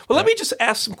loyalty. Well, let me just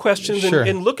ask some questions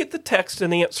and look at the text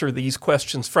and answer these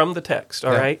questions from the text,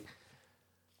 all right?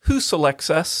 Who selects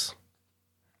us?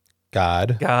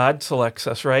 God. God selects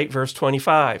us, right? Verse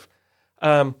 25.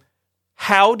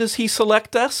 how does he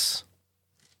select us?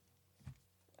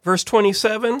 Verse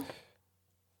 27.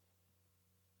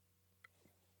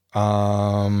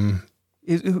 I'm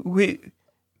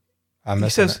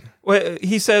missing it.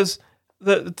 He says,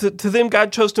 to them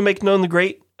God chose to make known the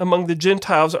great among the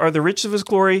Gentiles are the riches of his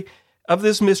glory of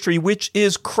this mystery, which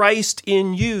is Christ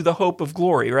in you, the hope of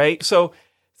glory, right?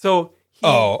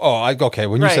 Okay.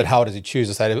 When you Right. said how does he choose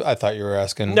us, I thought you were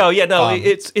asking.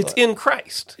 It's in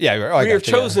Christ. Yeah, We are gotcha, yeah.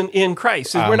 chosen in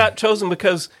Christ. We're not chosen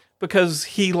because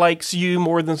he likes you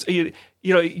more than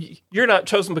you're not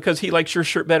chosen because he likes your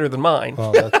shirt better than mine.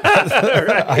 Well,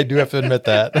 I do have to admit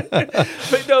that.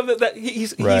 But no, that he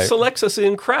Right. selects us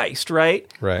in Christ,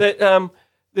 right? Right.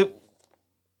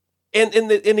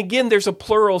 And again, there's a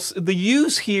plural. The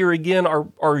yous here again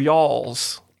are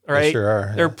y'alls, right? They sure are,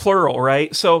 yeah. They're plural,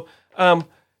 right? So the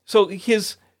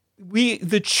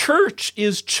church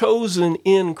is chosen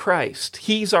in Christ.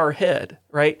 He's our head,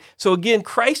 right? So again,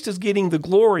 Christ is getting the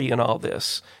glory in all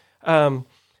this.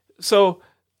 So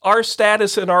our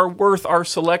status and our worth, our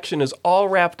selection is all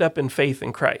wrapped up in faith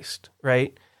in Christ,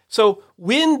 right? So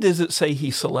when does it say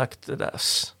he selected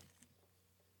us?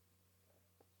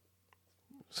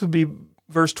 This would be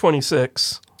verse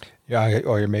 26. Yeah.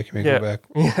 You're making me Yeah. go back.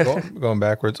 Going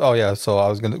backwards. Oh yeah. So I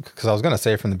was gonna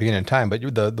say from the beginning of time,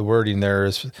 but the wording there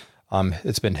is,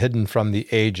 it's been hidden from the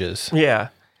ages. Yeah.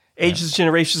 Ages,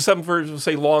 generations, some versions will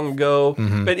say long ago.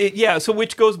 Mm-hmm. But so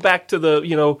which goes back to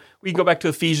we can go back to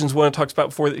Ephesians 1, it talks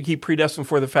about he predestined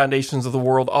for the foundations of the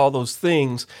world, all those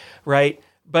things, right?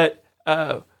 But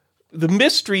the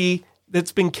mystery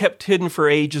that's been kept hidden for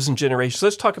ages and generations.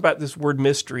 Let's talk about this word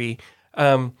mystery.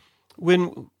 What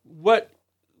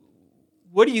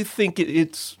do you think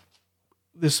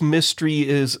this mystery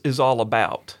is all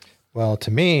about? Well,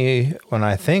 to me, when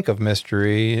I think of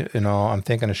mystery, I'm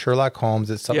thinking of Sherlock Holmes.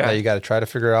 It's something that you got to try to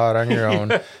figure out on your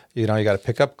own. You got to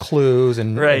pick up clues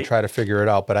and try to figure it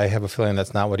out. But I have a feeling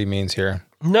that's not what he means here.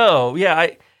 No, yeah,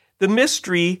 the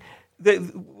mystery.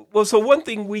 So one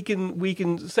thing we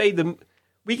can say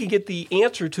we can get the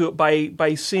answer to it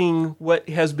by seeing what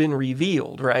has been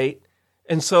revealed, right?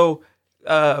 And so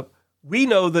we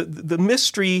know that the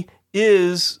mystery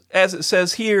is, as it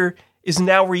says here, is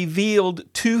now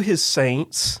revealed to his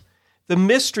saints, the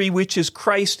mystery which is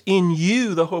Christ in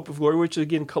you, the hope of glory, which is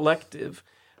again collective.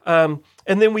 And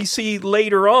then we see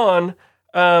later on,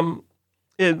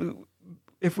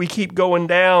 if we keep going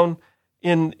down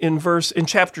in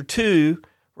chapter 2,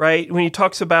 right, when he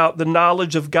talks about the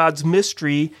knowledge of God's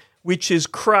mystery, which is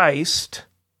Christ,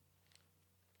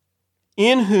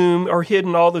 in whom are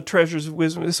hidden all the treasures of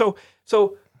wisdom. So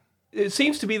it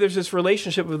seems to be there's this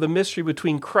relationship of the mystery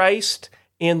between Christ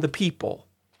and the people,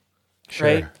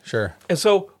 right? Sure. And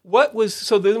so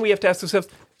then we have to ask ourselves,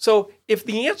 so if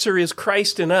the answer is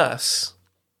Christ in us,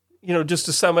 just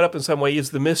to sum it up in some way,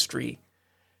 is the mystery,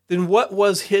 then what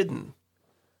was hidden?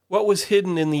 What was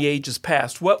hidden in the ages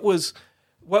past? What was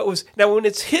now when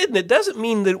it's hidden, it doesn't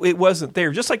mean that it wasn't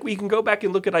there. Just like we can go back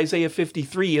and look at Isaiah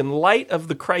 53 in light of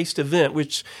the Christ event,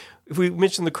 which if we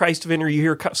mention the Christ event or you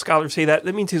hear scholars say that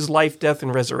means his life, death,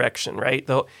 and resurrection, right?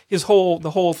 The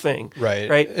whole thing.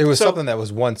 Right. It was something that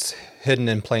was once hidden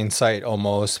in plain sight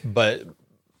almost, but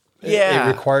it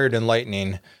required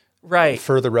enlightening,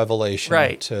 further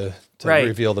revelation to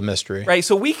reveal the mystery. Right.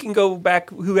 So we can go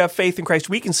back who have faith in Christ.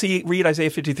 We can read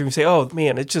Isaiah 53 and say, oh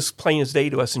man, it's just plain as day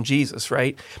to us in Jesus,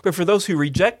 right? But for those who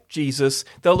reject Jesus,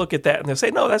 they'll look at that and they'll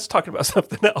say, no, that's talking about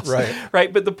something else.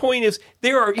 Right. But the point is,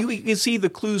 you can see the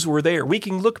clues were there. We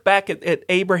can look back at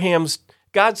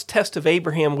God's test of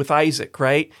Abraham with Isaac,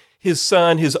 right? His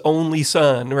son, his only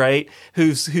son, right?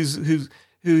 Who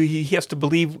he has to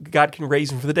believe God can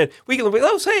raise him from the dead. We can look,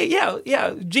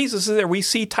 Jesus is there. We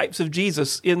see types of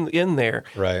Jesus in there,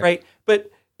 right?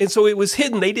 And so it was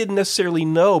hidden. They didn't necessarily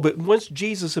know, but once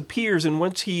Jesus appears and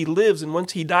once he lives and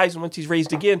once he dies and once he's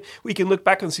raised again, we can look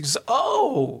back and see,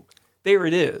 oh, there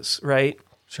it is, right?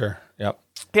 Sure. Yep.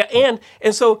 Yeah,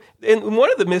 and so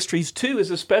one of the mysteries too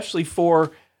is especially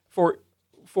for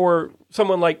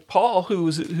someone like Paul who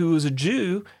was a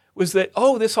Jew, was that,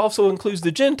 this also includes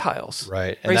the Gentiles.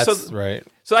 Right. And that's right.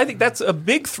 So I think that's a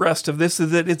big thrust of this,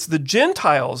 is that it's the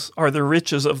Gentiles are the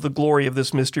riches of the glory of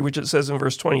this mystery, which it says in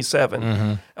verse 27.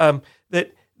 Mm-hmm. Now,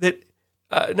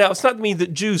 it's not to mean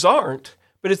that Jews aren't,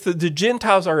 but it's that the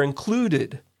Gentiles are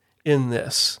included in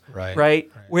this. Right?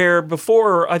 Where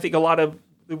before, I think a lot of,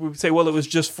 we would say, well, it was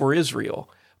just for Israel.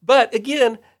 But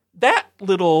again, that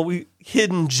little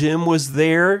hidden gem was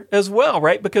there as well,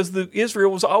 right? Because Israel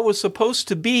was always supposed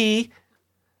to be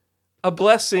a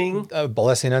blessing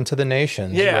unto the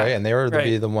nations, right? And they were to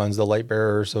be the ones, the light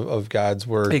bearers of God's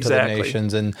word to the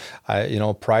nations. And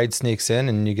pride sneaks in,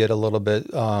 and you get a little bit,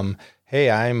 hey,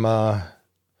 I'm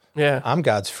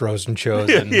God's frozen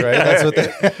chosen, right? That's what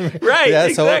they right. Yeah,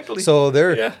 exactly. So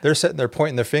they're sitting there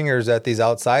pointing their fingers at these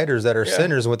outsiders that are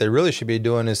sinners, and what they really should be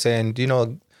doing is saying, do you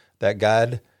know that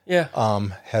God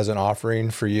has an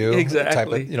offering for you?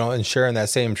 Exactly. Type of, and sharing that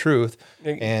same truth.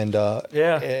 And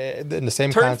in the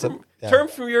same concept. Turn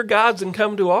from your gods and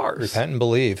come to ours. Repent and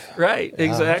believe. Right,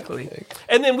 exactly.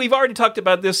 And then we've already talked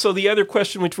about this. So the other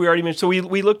question, which we already mentioned, so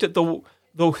we looked at the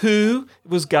who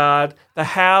was God, the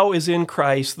how is in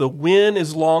Christ, the when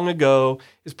is long ago,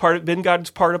 been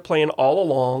God's part of plan all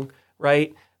along,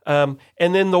 right? And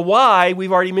then the why,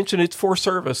 we've already mentioned it's for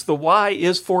service. The why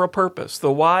is for a purpose.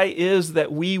 The why is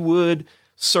that we would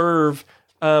serve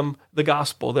the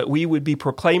gospel, that we would be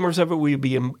proclaimers of it,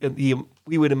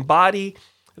 we would embody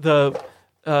the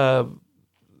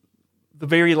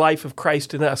very life of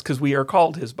Christ in us, because we are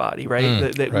called His body,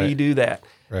 right? That we do that.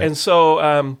 Right. And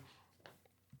so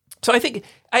I think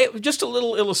just a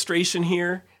little illustration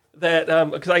here that,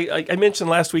 because I mentioned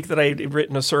last week that I had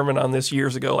written a sermon on this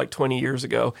years ago, like 20 years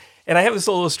ago, and I have this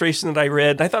little illustration that I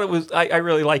read, and I thought I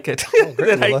really like it. Oh,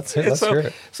 great. Let's hear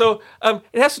it. So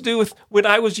it has to do with when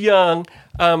I was young.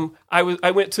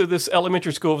 I went to this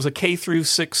elementary school. It was a K through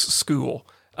 6 school,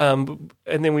 and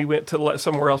then we went to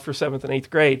somewhere else for 7th and 8th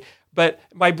grade. But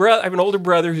I have an older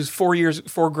brother who's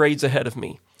 4 grades ahead of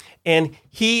me. And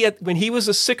when he was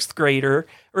a 6th grader,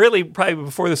 really probably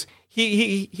before this,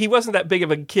 he wasn't that big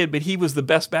of a kid, but he was the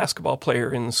best basketball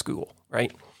player in the school,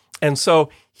 right? And so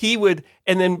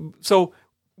so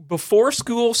before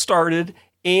school started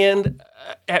and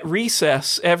at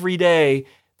recess every day,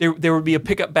 there would be a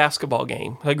pickup basketball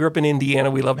game. I grew up in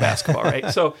Indiana. We love basketball, right?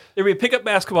 So there would be a pickup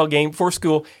basketball game before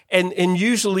school, and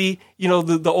usually,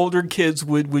 the older kids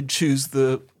would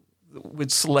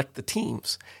select the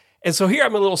teams. And so here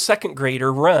I'm a little 2nd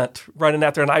grader running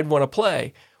out there, and I'd want to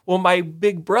play. Well, my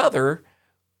big brother,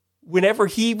 whenever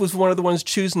he was one of the ones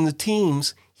choosing the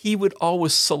teams, he would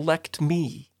always select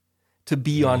me to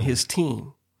be on his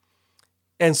team.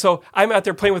 And so I'm out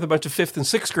there playing with a bunch of 5th and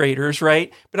 6th graders,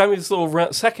 right? But I'm this little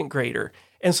 2nd grader.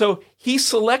 And so he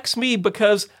selects me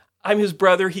because I'm his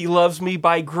brother. He loves me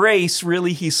by grace.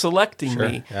 Really, he's selecting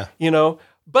me,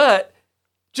 But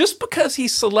just because he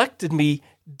selected me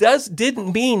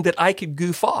didn't mean that I could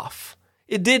goof off.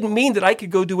 It didn't mean that I could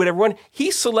go do whatever I wanted.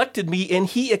 He selected me, and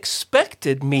he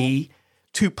expected me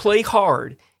to play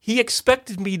hard. He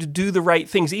expected me to do the right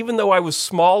things. Even though I was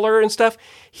smaller and stuff,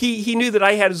 he knew that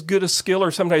I had as good a skill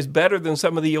or sometimes better than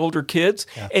some of the older kids.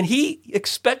 Yeah. And he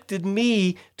expected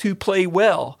me to play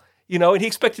well, and he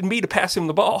expected me to pass him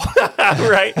the ball,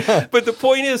 right? But the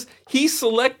point is, he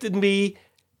selected me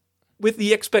with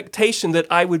the expectation that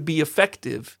I would be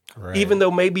effective. Right. Even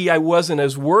though maybe I wasn't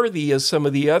as worthy as some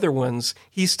of the other ones,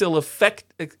 he still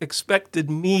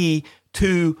expected me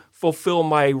to fulfill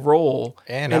my role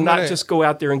and not just go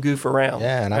out there and goof around.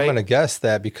 Yeah, and right? I'm going to guess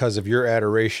that because of your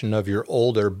adoration of your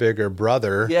older, bigger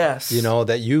brother,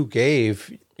 that you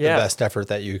gave the best effort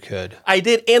that you could. I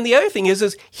did. And the other thing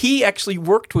is he actually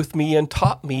worked with me and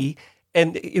taught me.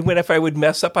 And if I would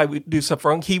mess up, I would do stuff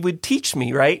wrong, he would teach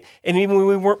me, right? And even when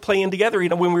we weren't playing together,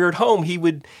 when we were at home, he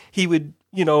would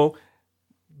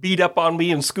beat up on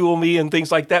me and school me and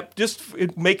things like that, just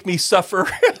make me suffer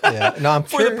I'm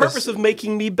for the purpose of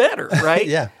making me better,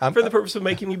 right? For the purpose of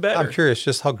making me better. I'm curious,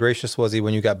 just how gracious was he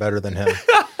when you got better than him?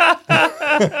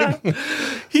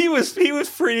 He was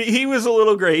pretty. He was a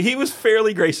little great. He was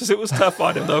fairly gracious. It was tough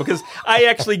on him though, because I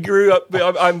actually grew up.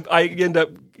 I ended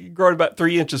up growing about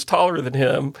 3 inches taller than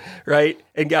him, right,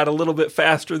 and got a little bit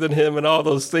faster than him, and all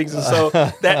those things. And so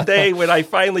that day when I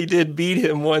finally did beat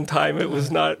him one time, it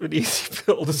was not an easy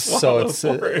pill to swallow.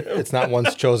 So it's not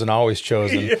once chosen, always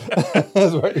chosen.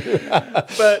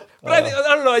 But I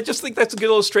don't know. I just think that's a good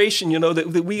illustration.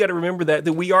 That we got to remember that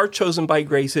we are chosen by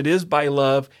grace. It is by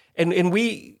love, and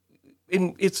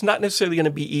it's not necessarily going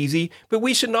to be easy. But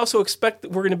we should also expect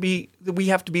that we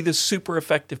have to be this super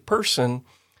effective person.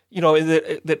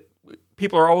 That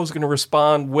people are always going to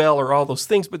respond well or all those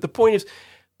things. But the point is,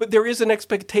 there is an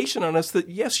expectation on us that,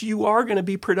 yes, you are going to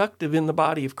be productive in the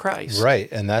body of Christ.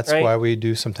 Right. And that's why we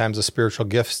do sometimes a spiritual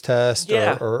gifts test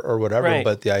or whatever. Right.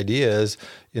 But the idea is,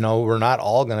 we're not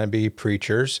all going to be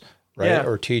preachers, right,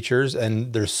 or teachers.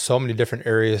 And there's so many different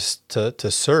areas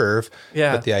to serve.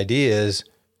 Yeah. But the idea is,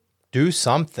 do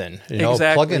something,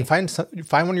 plug in, find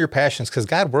one of your passions, because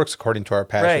God works according to our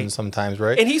passions sometimes,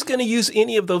 right? And he's going to use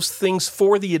any of those things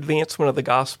for the advancement of the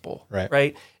gospel,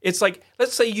 right? It's like,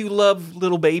 let's say you love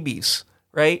little babies,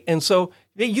 right? And so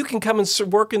you can come and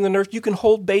work in the nursery. You can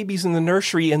hold babies in the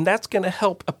nursery, and that's going to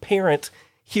help a parent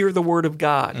hear the word of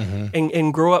God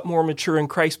and grow up more mature in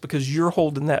Christ because you're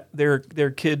holding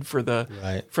their kid for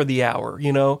the hour.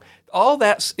 All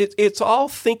that's it's all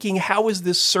thinking, how is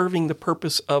this serving the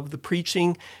purpose of the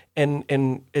preaching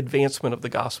and advancement of the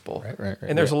gospel? Right.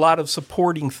 And there's a lot of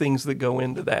supporting things that go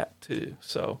into that too.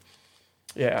 So,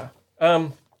 yeah. Well,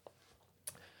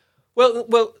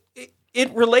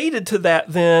 it related to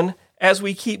that then. As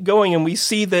we keep going, and we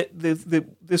see that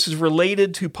this is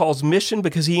related to Paul's mission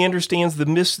because he understands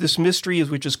this mystery,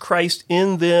 which is Christ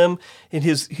in them, in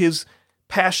his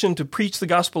passion to preach the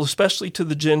gospel, especially to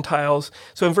the Gentiles.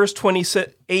 So in verse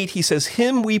 28, he says,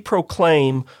 "Him we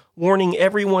proclaim, warning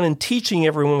everyone and teaching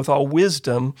everyone with all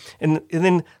wisdom." And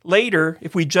then later,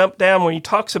 if we jump down, when he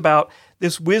talks about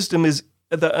this wisdom is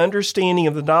the understanding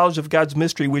of the knowledge of God's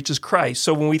mystery, which is Christ.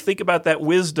 So when we think about that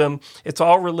wisdom, it's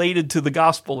all related to the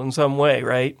gospel in some way,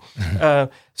 right?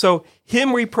 So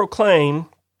him we proclaim,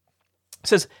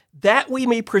 says, that we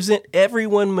may present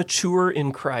everyone mature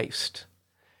in Christ.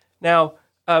 Now,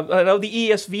 I know the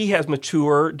ESV has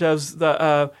mature. Does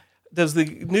the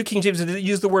New King James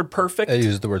use the word perfect? It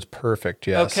uses the words perfect,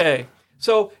 yes. Okay.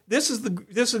 So this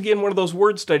is again one of those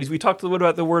word studies. We talked a little bit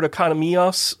about the word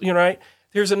economios, right?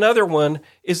 There's another one,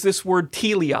 is this word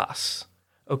teleos,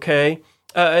 okay?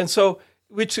 And so,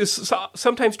 which is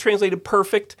sometimes translated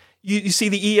perfect. You see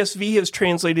the ESV has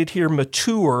translated here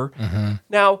mature. Mm-hmm.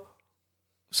 Now,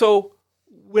 so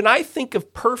when I think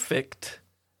of perfect,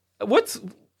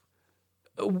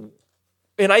 and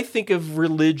I think of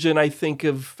religion, I think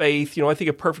of faith, I think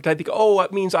of perfect, I think,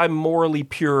 it means I'm morally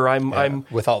pure. I'm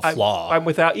without flaw. I'm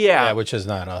without, yeah. Which is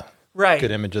not a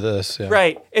good image of this. Yeah.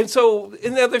 Right. And so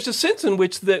there's a sense in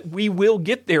which that we will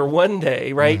get there one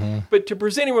day, right? Mm-hmm. But to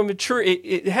present him mature,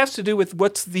 it has to do with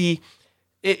what's the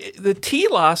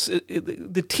telos,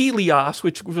 the teleos,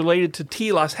 which related to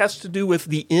telos, has to do with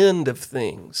the end of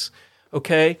things.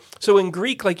 Okay? So in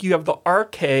Greek, like you have the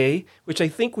arche, which I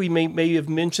think we may have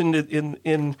mentioned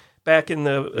in back in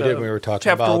the we were talking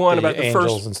chapter 1 about the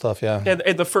angels first and stuff, yeah.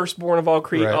 And the firstborn of all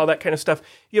creation, all that kind of stuff.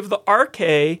 You have the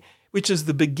arche, which is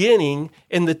the beginning,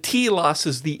 and the telos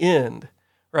is the end,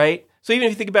 right? So even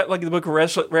if you think about like the book of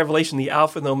Revelation, the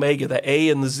Alpha and the Omega, the A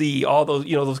and the Z, all those,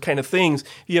 those kind of things,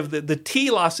 you have the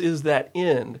telos is that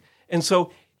end. And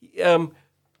so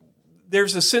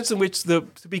there's a sense in which to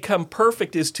become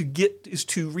perfect is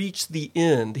to reach the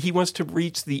end. He wants to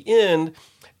reach the end,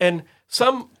 and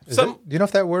do you know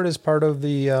if that word is part of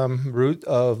the root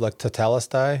of like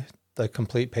tetelestai, the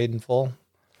complete, paid in full?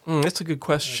 That's a good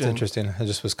question. It's interesting. It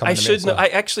just was coming to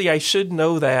me. I should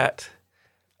know that,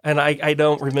 and I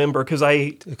don't remember because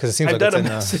I've done a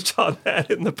message on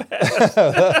that in the past.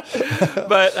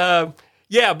 But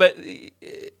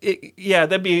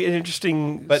that'd be an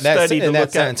interesting study to look at. In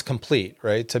that sense, complete,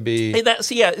 right? To be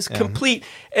it's complete,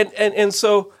 and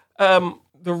so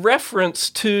the reference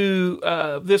to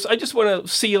this, I just want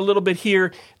to see a little bit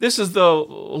here. This is the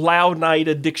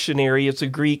Louw-Nida dictionary. It's a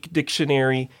Greek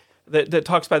dictionary that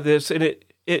talks about this, and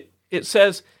it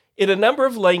says in a number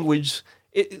of languages,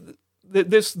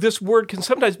 this word can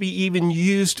sometimes be even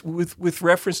used with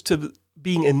reference to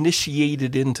being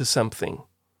initiated into something.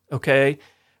 Okay,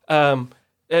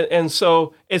 and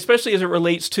so especially as it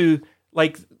relates to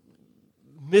like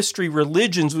mystery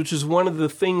religions, which is one of the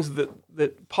things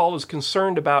that Paul is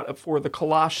concerned about for the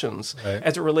Colossians,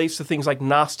 as it relates to things like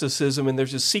Gnosticism, and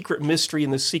there's a secret mystery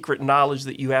and the secret knowledge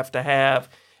that you have to have,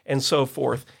 and so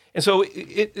forth. And so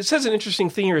it says an interesting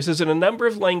thing here. It says, in a number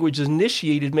of languages,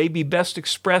 initiated may be best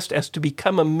expressed as to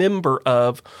become a member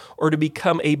of or to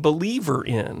become a believer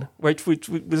in, right?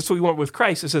 That's what we want with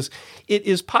Christ. It says, it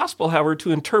is possible, however,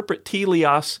 to interpret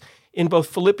teleos in both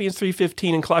Philippians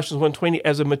 3:15 and Colossians 1:20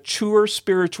 as a mature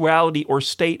spirituality or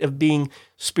state of being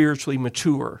spiritually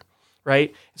mature,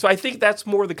 right? So I think that's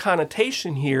more the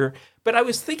connotation here. But I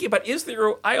was thinking about,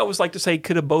 I always like to say,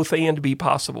 could a both and be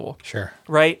possible? Sure.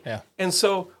 Right? Yeah. And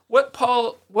so what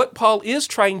Paul is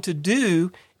trying to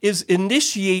do is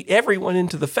initiate everyone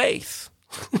into the faith,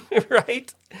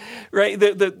 right? Right?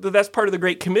 That's part of the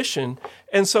Great Commission.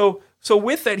 And so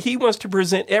with that, he wants to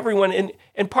present everyone,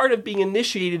 and part of being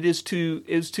initiated is to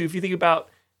if you think about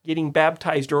getting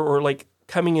baptized or like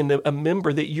coming into a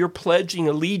member, that you're pledging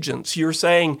allegiance. You're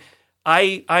saying,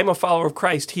 I'm a follower of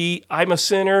Christ. I'm a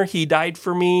sinner. He died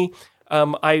for me.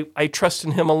 I trust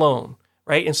in him alone,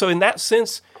 right? And so in that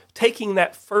sense, taking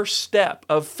that first step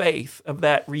of faith, of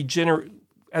that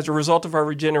as a result of our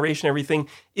regeneration, everything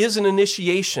is an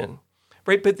initiation,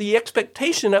 right? But the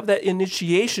expectation of that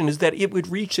initiation is that it would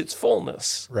reach its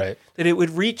fullness, Right. that it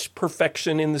would reach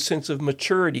perfection in the sense of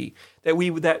maturity,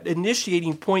 that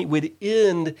initiating point would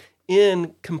end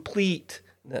in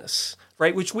completeness,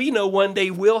 right? Which we know one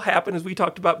day will happen, as we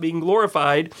talked about being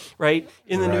glorified, right,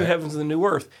 in the new heavens and the new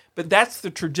earth. But that's the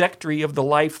trajectory of the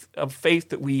life of faith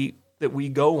that we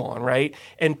go on, right?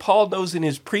 And Paul knows in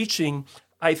his preaching,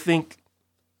 I think,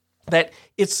 that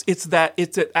it's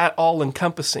at all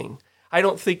encompassing. I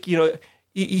don't think,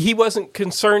 he wasn't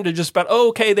concerned to just about,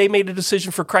 okay, they made a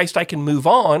decision for Christ, I can move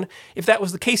on. If that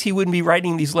was the case, he wouldn't be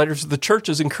writing these letters to the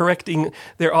churches and correcting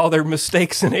all their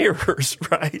mistakes and errors,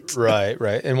 right?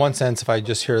 Right. In one sense, if I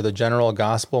just hear the general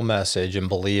gospel message and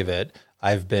believe it,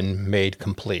 I've been made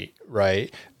complete,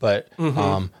 right? But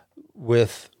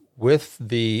with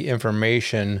the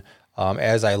information,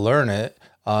 as I learn it,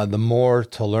 the more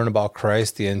to learn about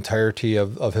Christ, the entirety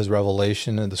of his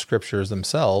revelation and the scriptures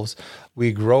themselves,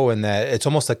 we grow in that. It's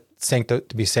almost like to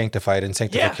be sanctified in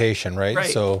sanctification, right?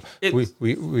 So we've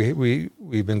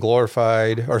been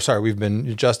glorified, we've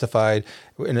been justified.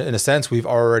 In a sense, we've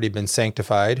already been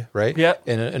sanctified, right? Yeah.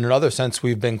 In another sense,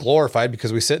 we've been glorified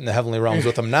because we sit in the heavenly realms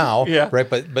with him now, right?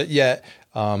 But yet,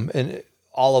 in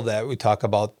all of that, we talk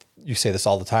about. You say this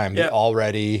all the time, the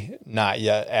already, not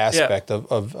yet aspect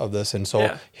of this. And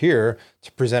so here,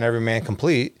 to present every man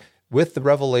complete, with the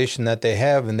revelation that they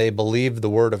have and they believe the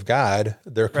word of God,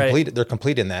 they're complete. Right. They're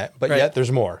complete in that, but yet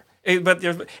there's more.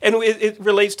 It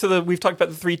relates to we've talked about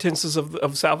the three tenses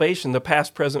of salvation, the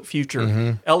past, present,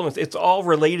 future elements. It's all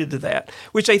related to that,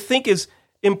 which I think is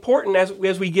important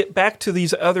as we get back to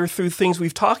these other through things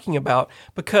we've talking about,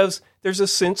 because there's a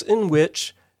sense in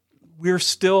which we're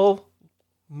still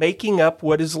making up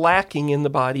what is lacking in the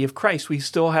body of Christ. We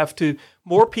still have to,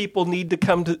 more people need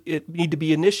to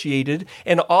be initiated,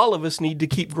 and all of us need to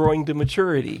keep growing to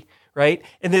maturity, right?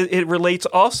 And it relates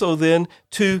also then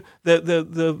to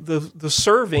the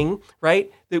serving,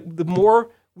 right? The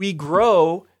more we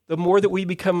grow, the more that we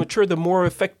become mature, the more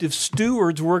effective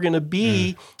stewards we're going to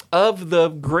be of the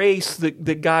grace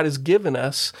that God has given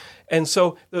us. And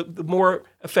so the more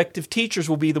effective teachers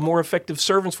will be, the more effective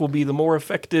servants will be, the more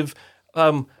effective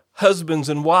husbands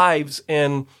and wives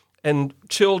and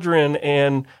children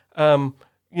and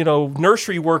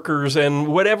nursery workers and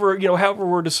whatever, however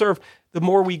we're to serve, the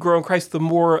more we grow in Christ, the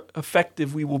more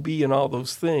effective we will be in all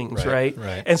those things, right?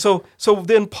 And so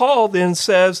then Paul then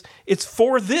says, it's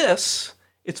for this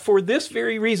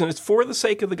very reason, it's for the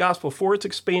sake of the gospel, for its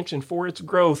expansion, for its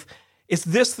growth, it's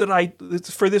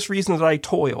for this reason that I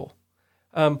toil,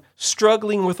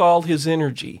 struggling with all his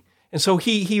energy. And so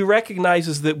he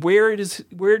recognizes that where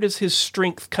does his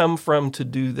strength come from to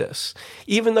do this?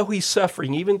 Even though he's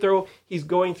suffering, even though he's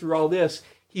going through all this,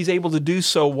 he's able to do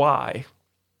so. Why?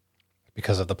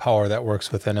 Because of the power that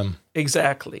works within him.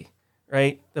 Exactly,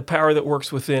 right? The power that works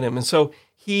within him. And so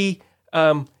he's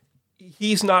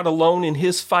not alone in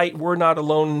his fight. We're not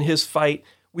alone in his fight.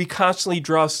 We constantly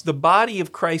the body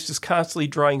of Christ is constantly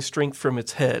drawing strength from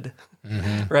its head.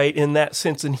 Right, in that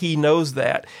sense, and he knows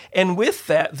that. And with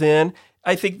that, then,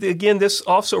 I think, again, this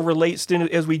also relates to,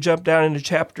 as we jump down into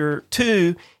chapter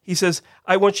 2, he says,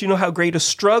 I want you to know how great a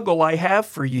struggle I have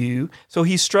for you. So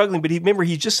he's struggling, but remember,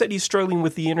 he just said he's struggling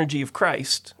with the energy of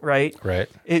Christ, right? Right.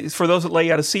 For those that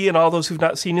lay out to see and all those who've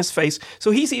not seen his face. So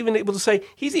he's even able to say,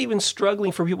 he's even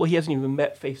struggling for people he hasn't even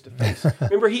met face to face.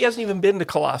 Remember, he hasn't even been to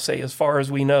Colossae as far as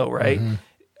we know, right?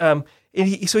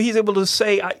 So he's able to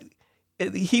say,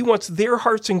 he wants their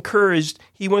hearts encouraged.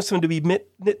 He wants them to be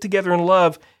knit together in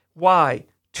love. Why?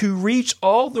 To reach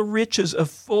all the riches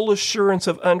of full assurance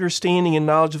of understanding and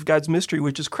knowledge of God's mystery,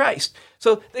 which is Christ.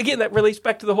 So again, that relates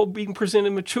back to the whole being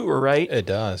presented mature, right? It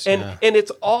does. And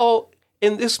it's all,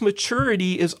 and this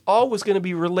maturity is always going to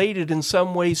be related in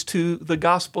some ways to the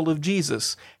gospel of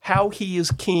Jesus, how he is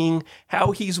king,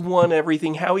 how he's won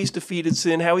everything, how he's defeated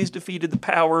sin, how he's defeated the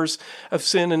powers of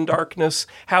sin and darkness,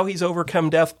 how he's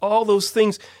overcome death, all those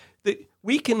things that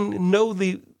we can know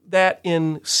that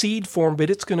in seed form, but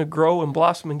it's going to grow and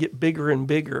blossom and get bigger and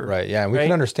bigger. Right, yeah. And we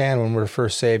can understand when we're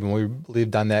first saved and we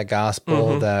believed on that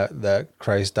gospel that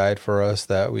Christ died for us,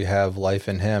 that we have life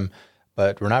in him.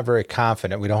 But we're not very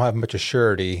confident. We don't have much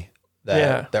assurity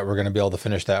that we're going to be able to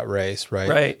finish that race, right?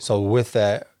 Right. So with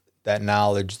that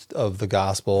knowledge of the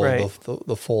gospel,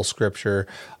 the full scripture,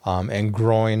 and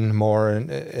growing more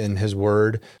in his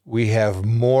word, we have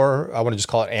more, I want to just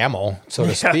call it ammo, so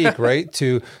to speak, right?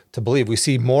 To believe. We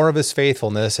see more of his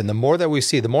faithfulness, and the more that we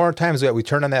see, the more times that we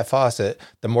turn on that faucet,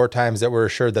 the more times that we're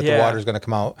assured that the water is going to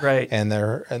come out. Right. And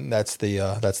that's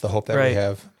the hope that we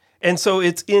have. And so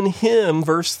it's in him,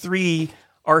 verse 3,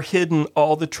 are hidden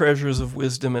all the treasures of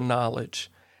wisdom and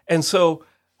knowledge. And so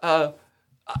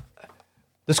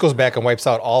this goes back and wipes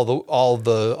out all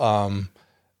the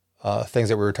things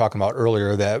that we were talking about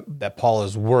earlier that Paul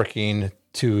is working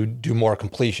to do more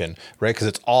completion, right? Because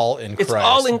it's all in Christ. It's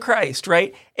all in Christ,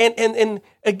 right? And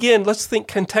again, let's think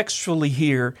contextually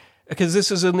here, because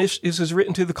this is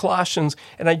written to the Colossians,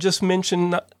 and I just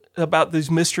mentioned about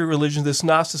these mystery religions, this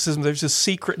Gnosticism. There's this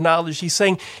secret knowledge. He's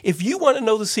saying, if you want to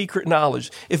know the secret knowledge,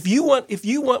 if you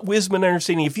want wisdom and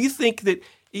understanding, if you think that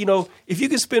if you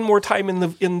could spend more time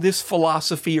in this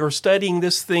philosophy or studying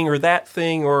this thing or that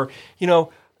thing, or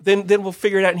then we'll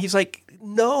figure it out. And he's like,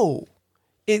 no.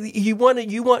 You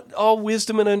want all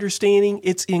wisdom and understanding,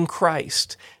 it's in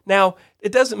Christ. Now,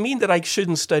 it doesn't mean that I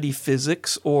shouldn't study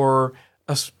physics or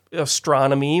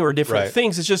astronomy or different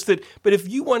things. It's just that, but if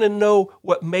you want to know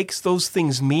what makes those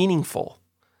things meaningful,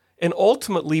 and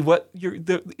ultimately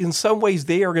in some ways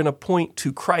they are going to point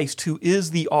to Christ, who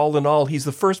is the all in all. He's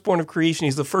the firstborn of creation.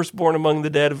 He's the firstborn among the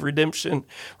dead of redemption,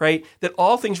 right? That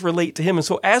all things relate to him. And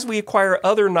so as we acquire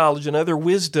other knowledge and other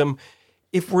wisdom,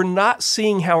 if we're not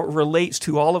seeing how it relates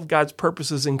to all of God's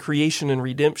purposes in creation and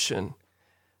redemption,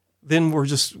 then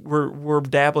we're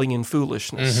dabbling in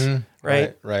foolishness,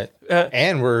 right? Right.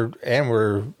 And we're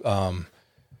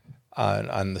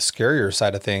on the scarier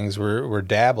side of things, we're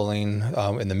dabbling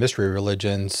in the mystery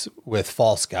religions with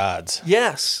false gods.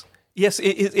 Yes.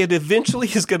 It eventually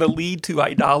is going to lead to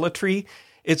idolatry.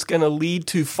 It's going to lead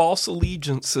to false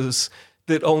allegiances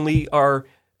that only are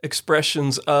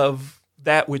expressions of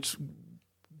that which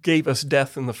gave us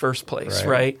death in the first place,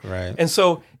 right? And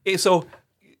so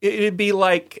it'd be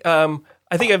like, I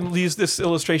think I've used this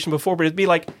illustration before, but it'd be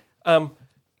like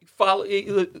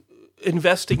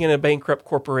investing in a bankrupt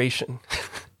corporation,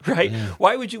 right? Yeah.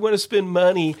 Why would you want to spend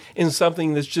money in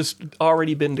something that's just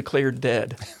already been declared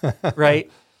dead,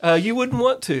 right? You wouldn't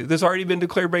want to. There's already been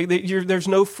declared bankrupt. There's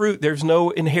no fruit. There's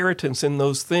no inheritance in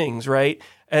those things, right?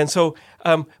 And so,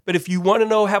 but if you want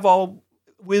to have all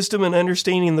wisdom and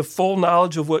understanding, the full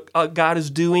knowledge of what God is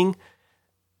doing,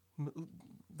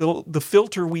 the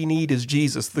filter we need is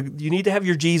Jesus. You need to have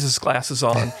your Jesus glasses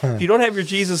on. If you don't have your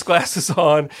Jesus glasses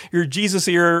on, your Jesus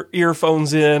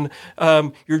earphones in,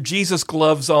 your Jesus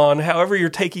gloves on, however you're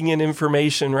taking in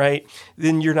information, right,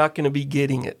 then you're not going to be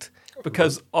getting it,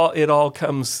 because it all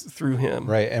comes through him.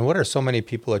 Right. And what are so many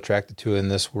people attracted to in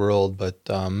this world but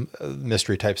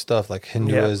mystery type stuff like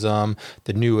Hinduism,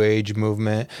 the New Age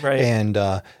movement, and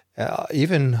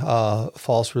even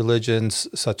false religions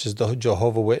such as the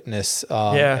Jehovah's Witness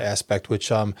aspect,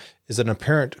 which is an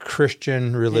apparent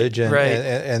Christian religion,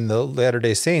 and the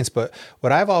Latter-day Saints. But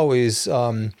what I've always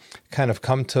kind of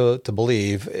come to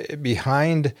believe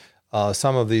behind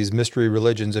some of these mystery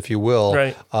religions, if you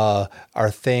will, are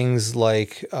things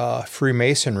like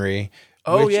Freemasonry,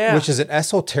 which is an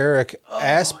esoteric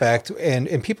aspect,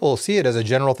 and people see it as a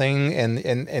general thing,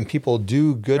 and people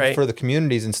do good for the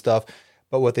communities and stuff.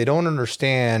 But what they don't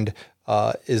understand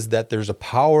is that there's a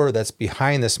power that's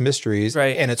behind this mysteries,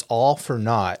 and it's all for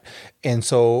naught. And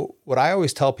so what I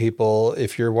always tell people,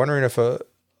 if you're wondering if a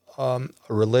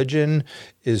religion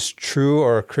is true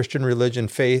or a Christian religion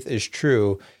faith is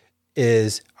true,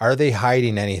 is, are they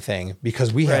hiding anything?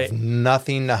 Because we have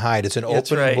nothing to hide. It's an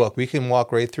open book. We can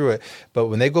walk right through it. But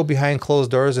when they go behind closed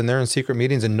doors and they're in secret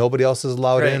meetings and nobody else is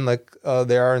allowed in, like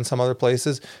they are in some other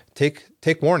places, take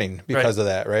warning because of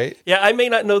that, right? Yeah, I may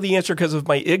not know the answer because of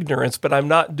my ignorance, but I'm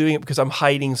not doing it because I'm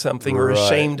hiding something or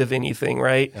ashamed of anything,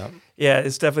 right? Yep. Yeah,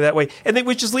 it's definitely that way. And then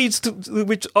leads to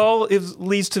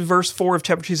verse 4 of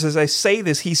chapter 2. Says, I say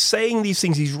this, he's saying these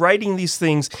things, he's writing these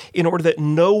things in order that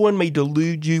no one may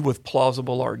delude you with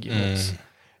plausible arguments,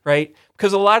 right?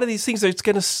 Because a lot of these things,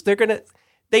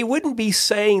 they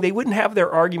wouldn't have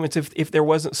their arguments if there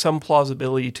wasn't some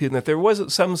plausibility to them, if there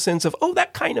wasn't some sense of,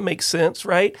 that kind of makes sense,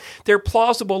 right? They're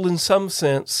plausible in some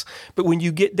sense, but when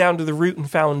you get down to the root and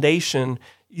foundation,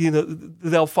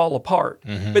 they'll fall apart.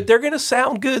 But they're going to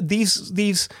sound good.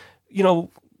 These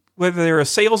whether they're a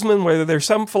salesman, whether they're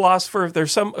some philosopher, if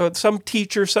there's some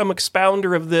teacher, some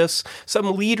expounder of this,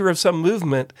 some leader of some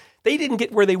movement, they didn't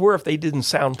get where they were if they didn't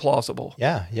sound plausible.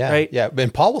 Yeah.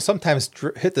 And Paul will sometimes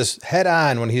hit this head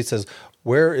on when he says,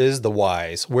 where is the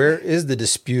wise? Where is the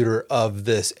disputer of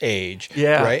this age?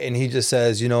 Yeah. Right. And he just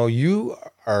says, you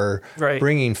are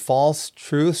bringing false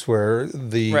truths where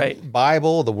the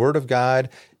Bible, the Word of God,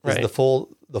 is the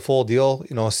full deal.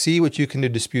 See what you can do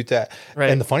to dispute that.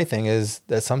 And the funny thing is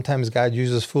that sometimes God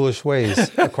uses foolish ways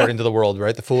according to the world,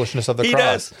 right? The foolishness of the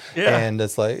cross. Does. Yeah. And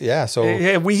it's like, so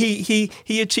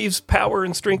he achieves power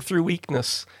and strength through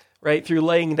weakness. right? Through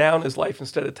laying down his life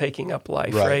instead of taking up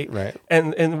life, right? Right.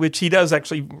 And which he does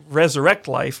actually resurrect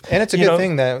life. And it's a good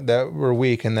thing that we're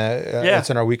weak and that it's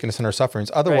in our weakness and our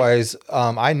sufferings. Otherwise,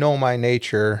 I know my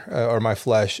nature or my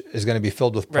flesh is going to be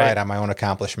filled with pride on my own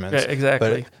accomplishments. Right,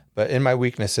 exactly. But in my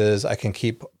weaknesses, I can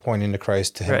keep pointing to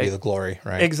Christ, to him be the glory,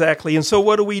 right? Exactly. And so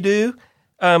what do we do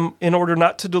in order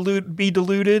not to be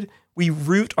deluded? We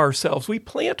root ourselves. We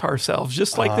plant ourselves,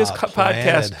 just like this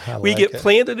podcast. We get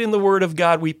planted in the Word of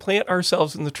God. We plant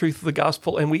ourselves in the truth of the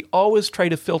gospel, and we always try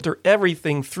to filter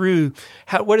everything through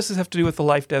what does this have to do with the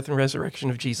life, death, and resurrection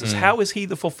of Jesus? How is he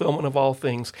the fulfillment of all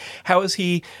things? How is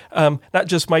he not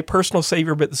just my personal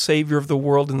Savior, but the Savior of the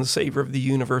world and the Savior of the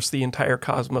universe, the entire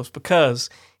cosmos? Because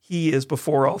he is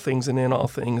before all things and in all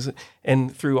things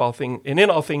and through all things. And in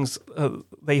all things,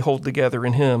 they hold together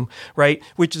in him, right?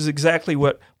 Which is exactly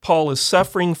what Paul is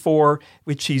suffering for,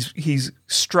 which he's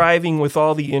striving with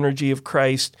all the energy of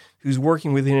Christ, who's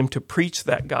working within him to preach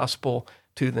that gospel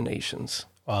to the nations.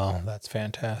 Wow, that's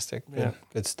fantastic.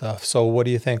 Good stuff. So what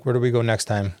do you think? Where do we go next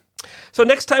time? So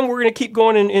next time we're going to keep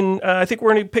going in I think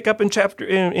we're going to pick up in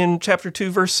chapter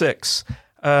 2, verse 6.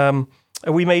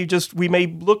 We may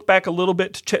look back a little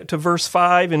bit to verse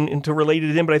 5 and to relate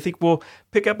it in, but I think we'll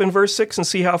pick up in verse 6 and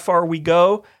see how far we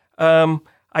go.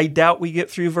 I doubt we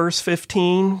get through verse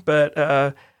 15,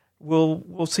 but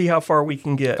we'll see how far we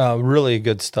can get. Really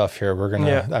good stuff here. We're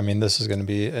gonna. I mean, this is going to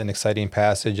be an exciting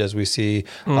passage as we see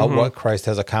what Christ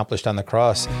has accomplished on the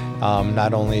cross,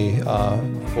 not only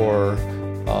for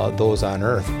those on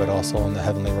earth, but also in the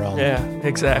heavenly realm. Yeah,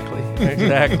 exactly.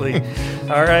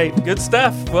 All right, good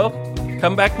stuff. Well,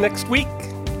 come back next week.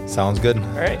 Sounds good. All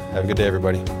right. Have a good day,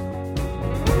 everybody.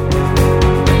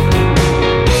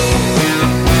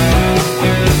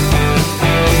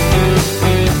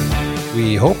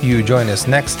 We hope you join us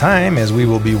next time as we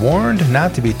will be warned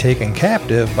not to be taken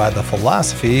captive by the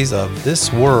philosophies of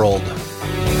this world.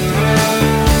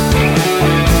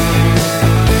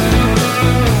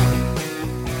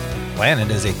 Planet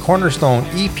is a Cornerstone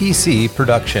EPC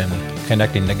production,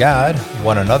 connecting to God,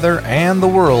 one another, and the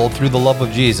world through the love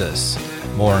of Jesus.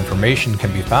 More information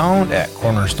can be found at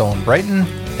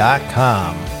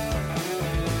cornerstonebrighton.com.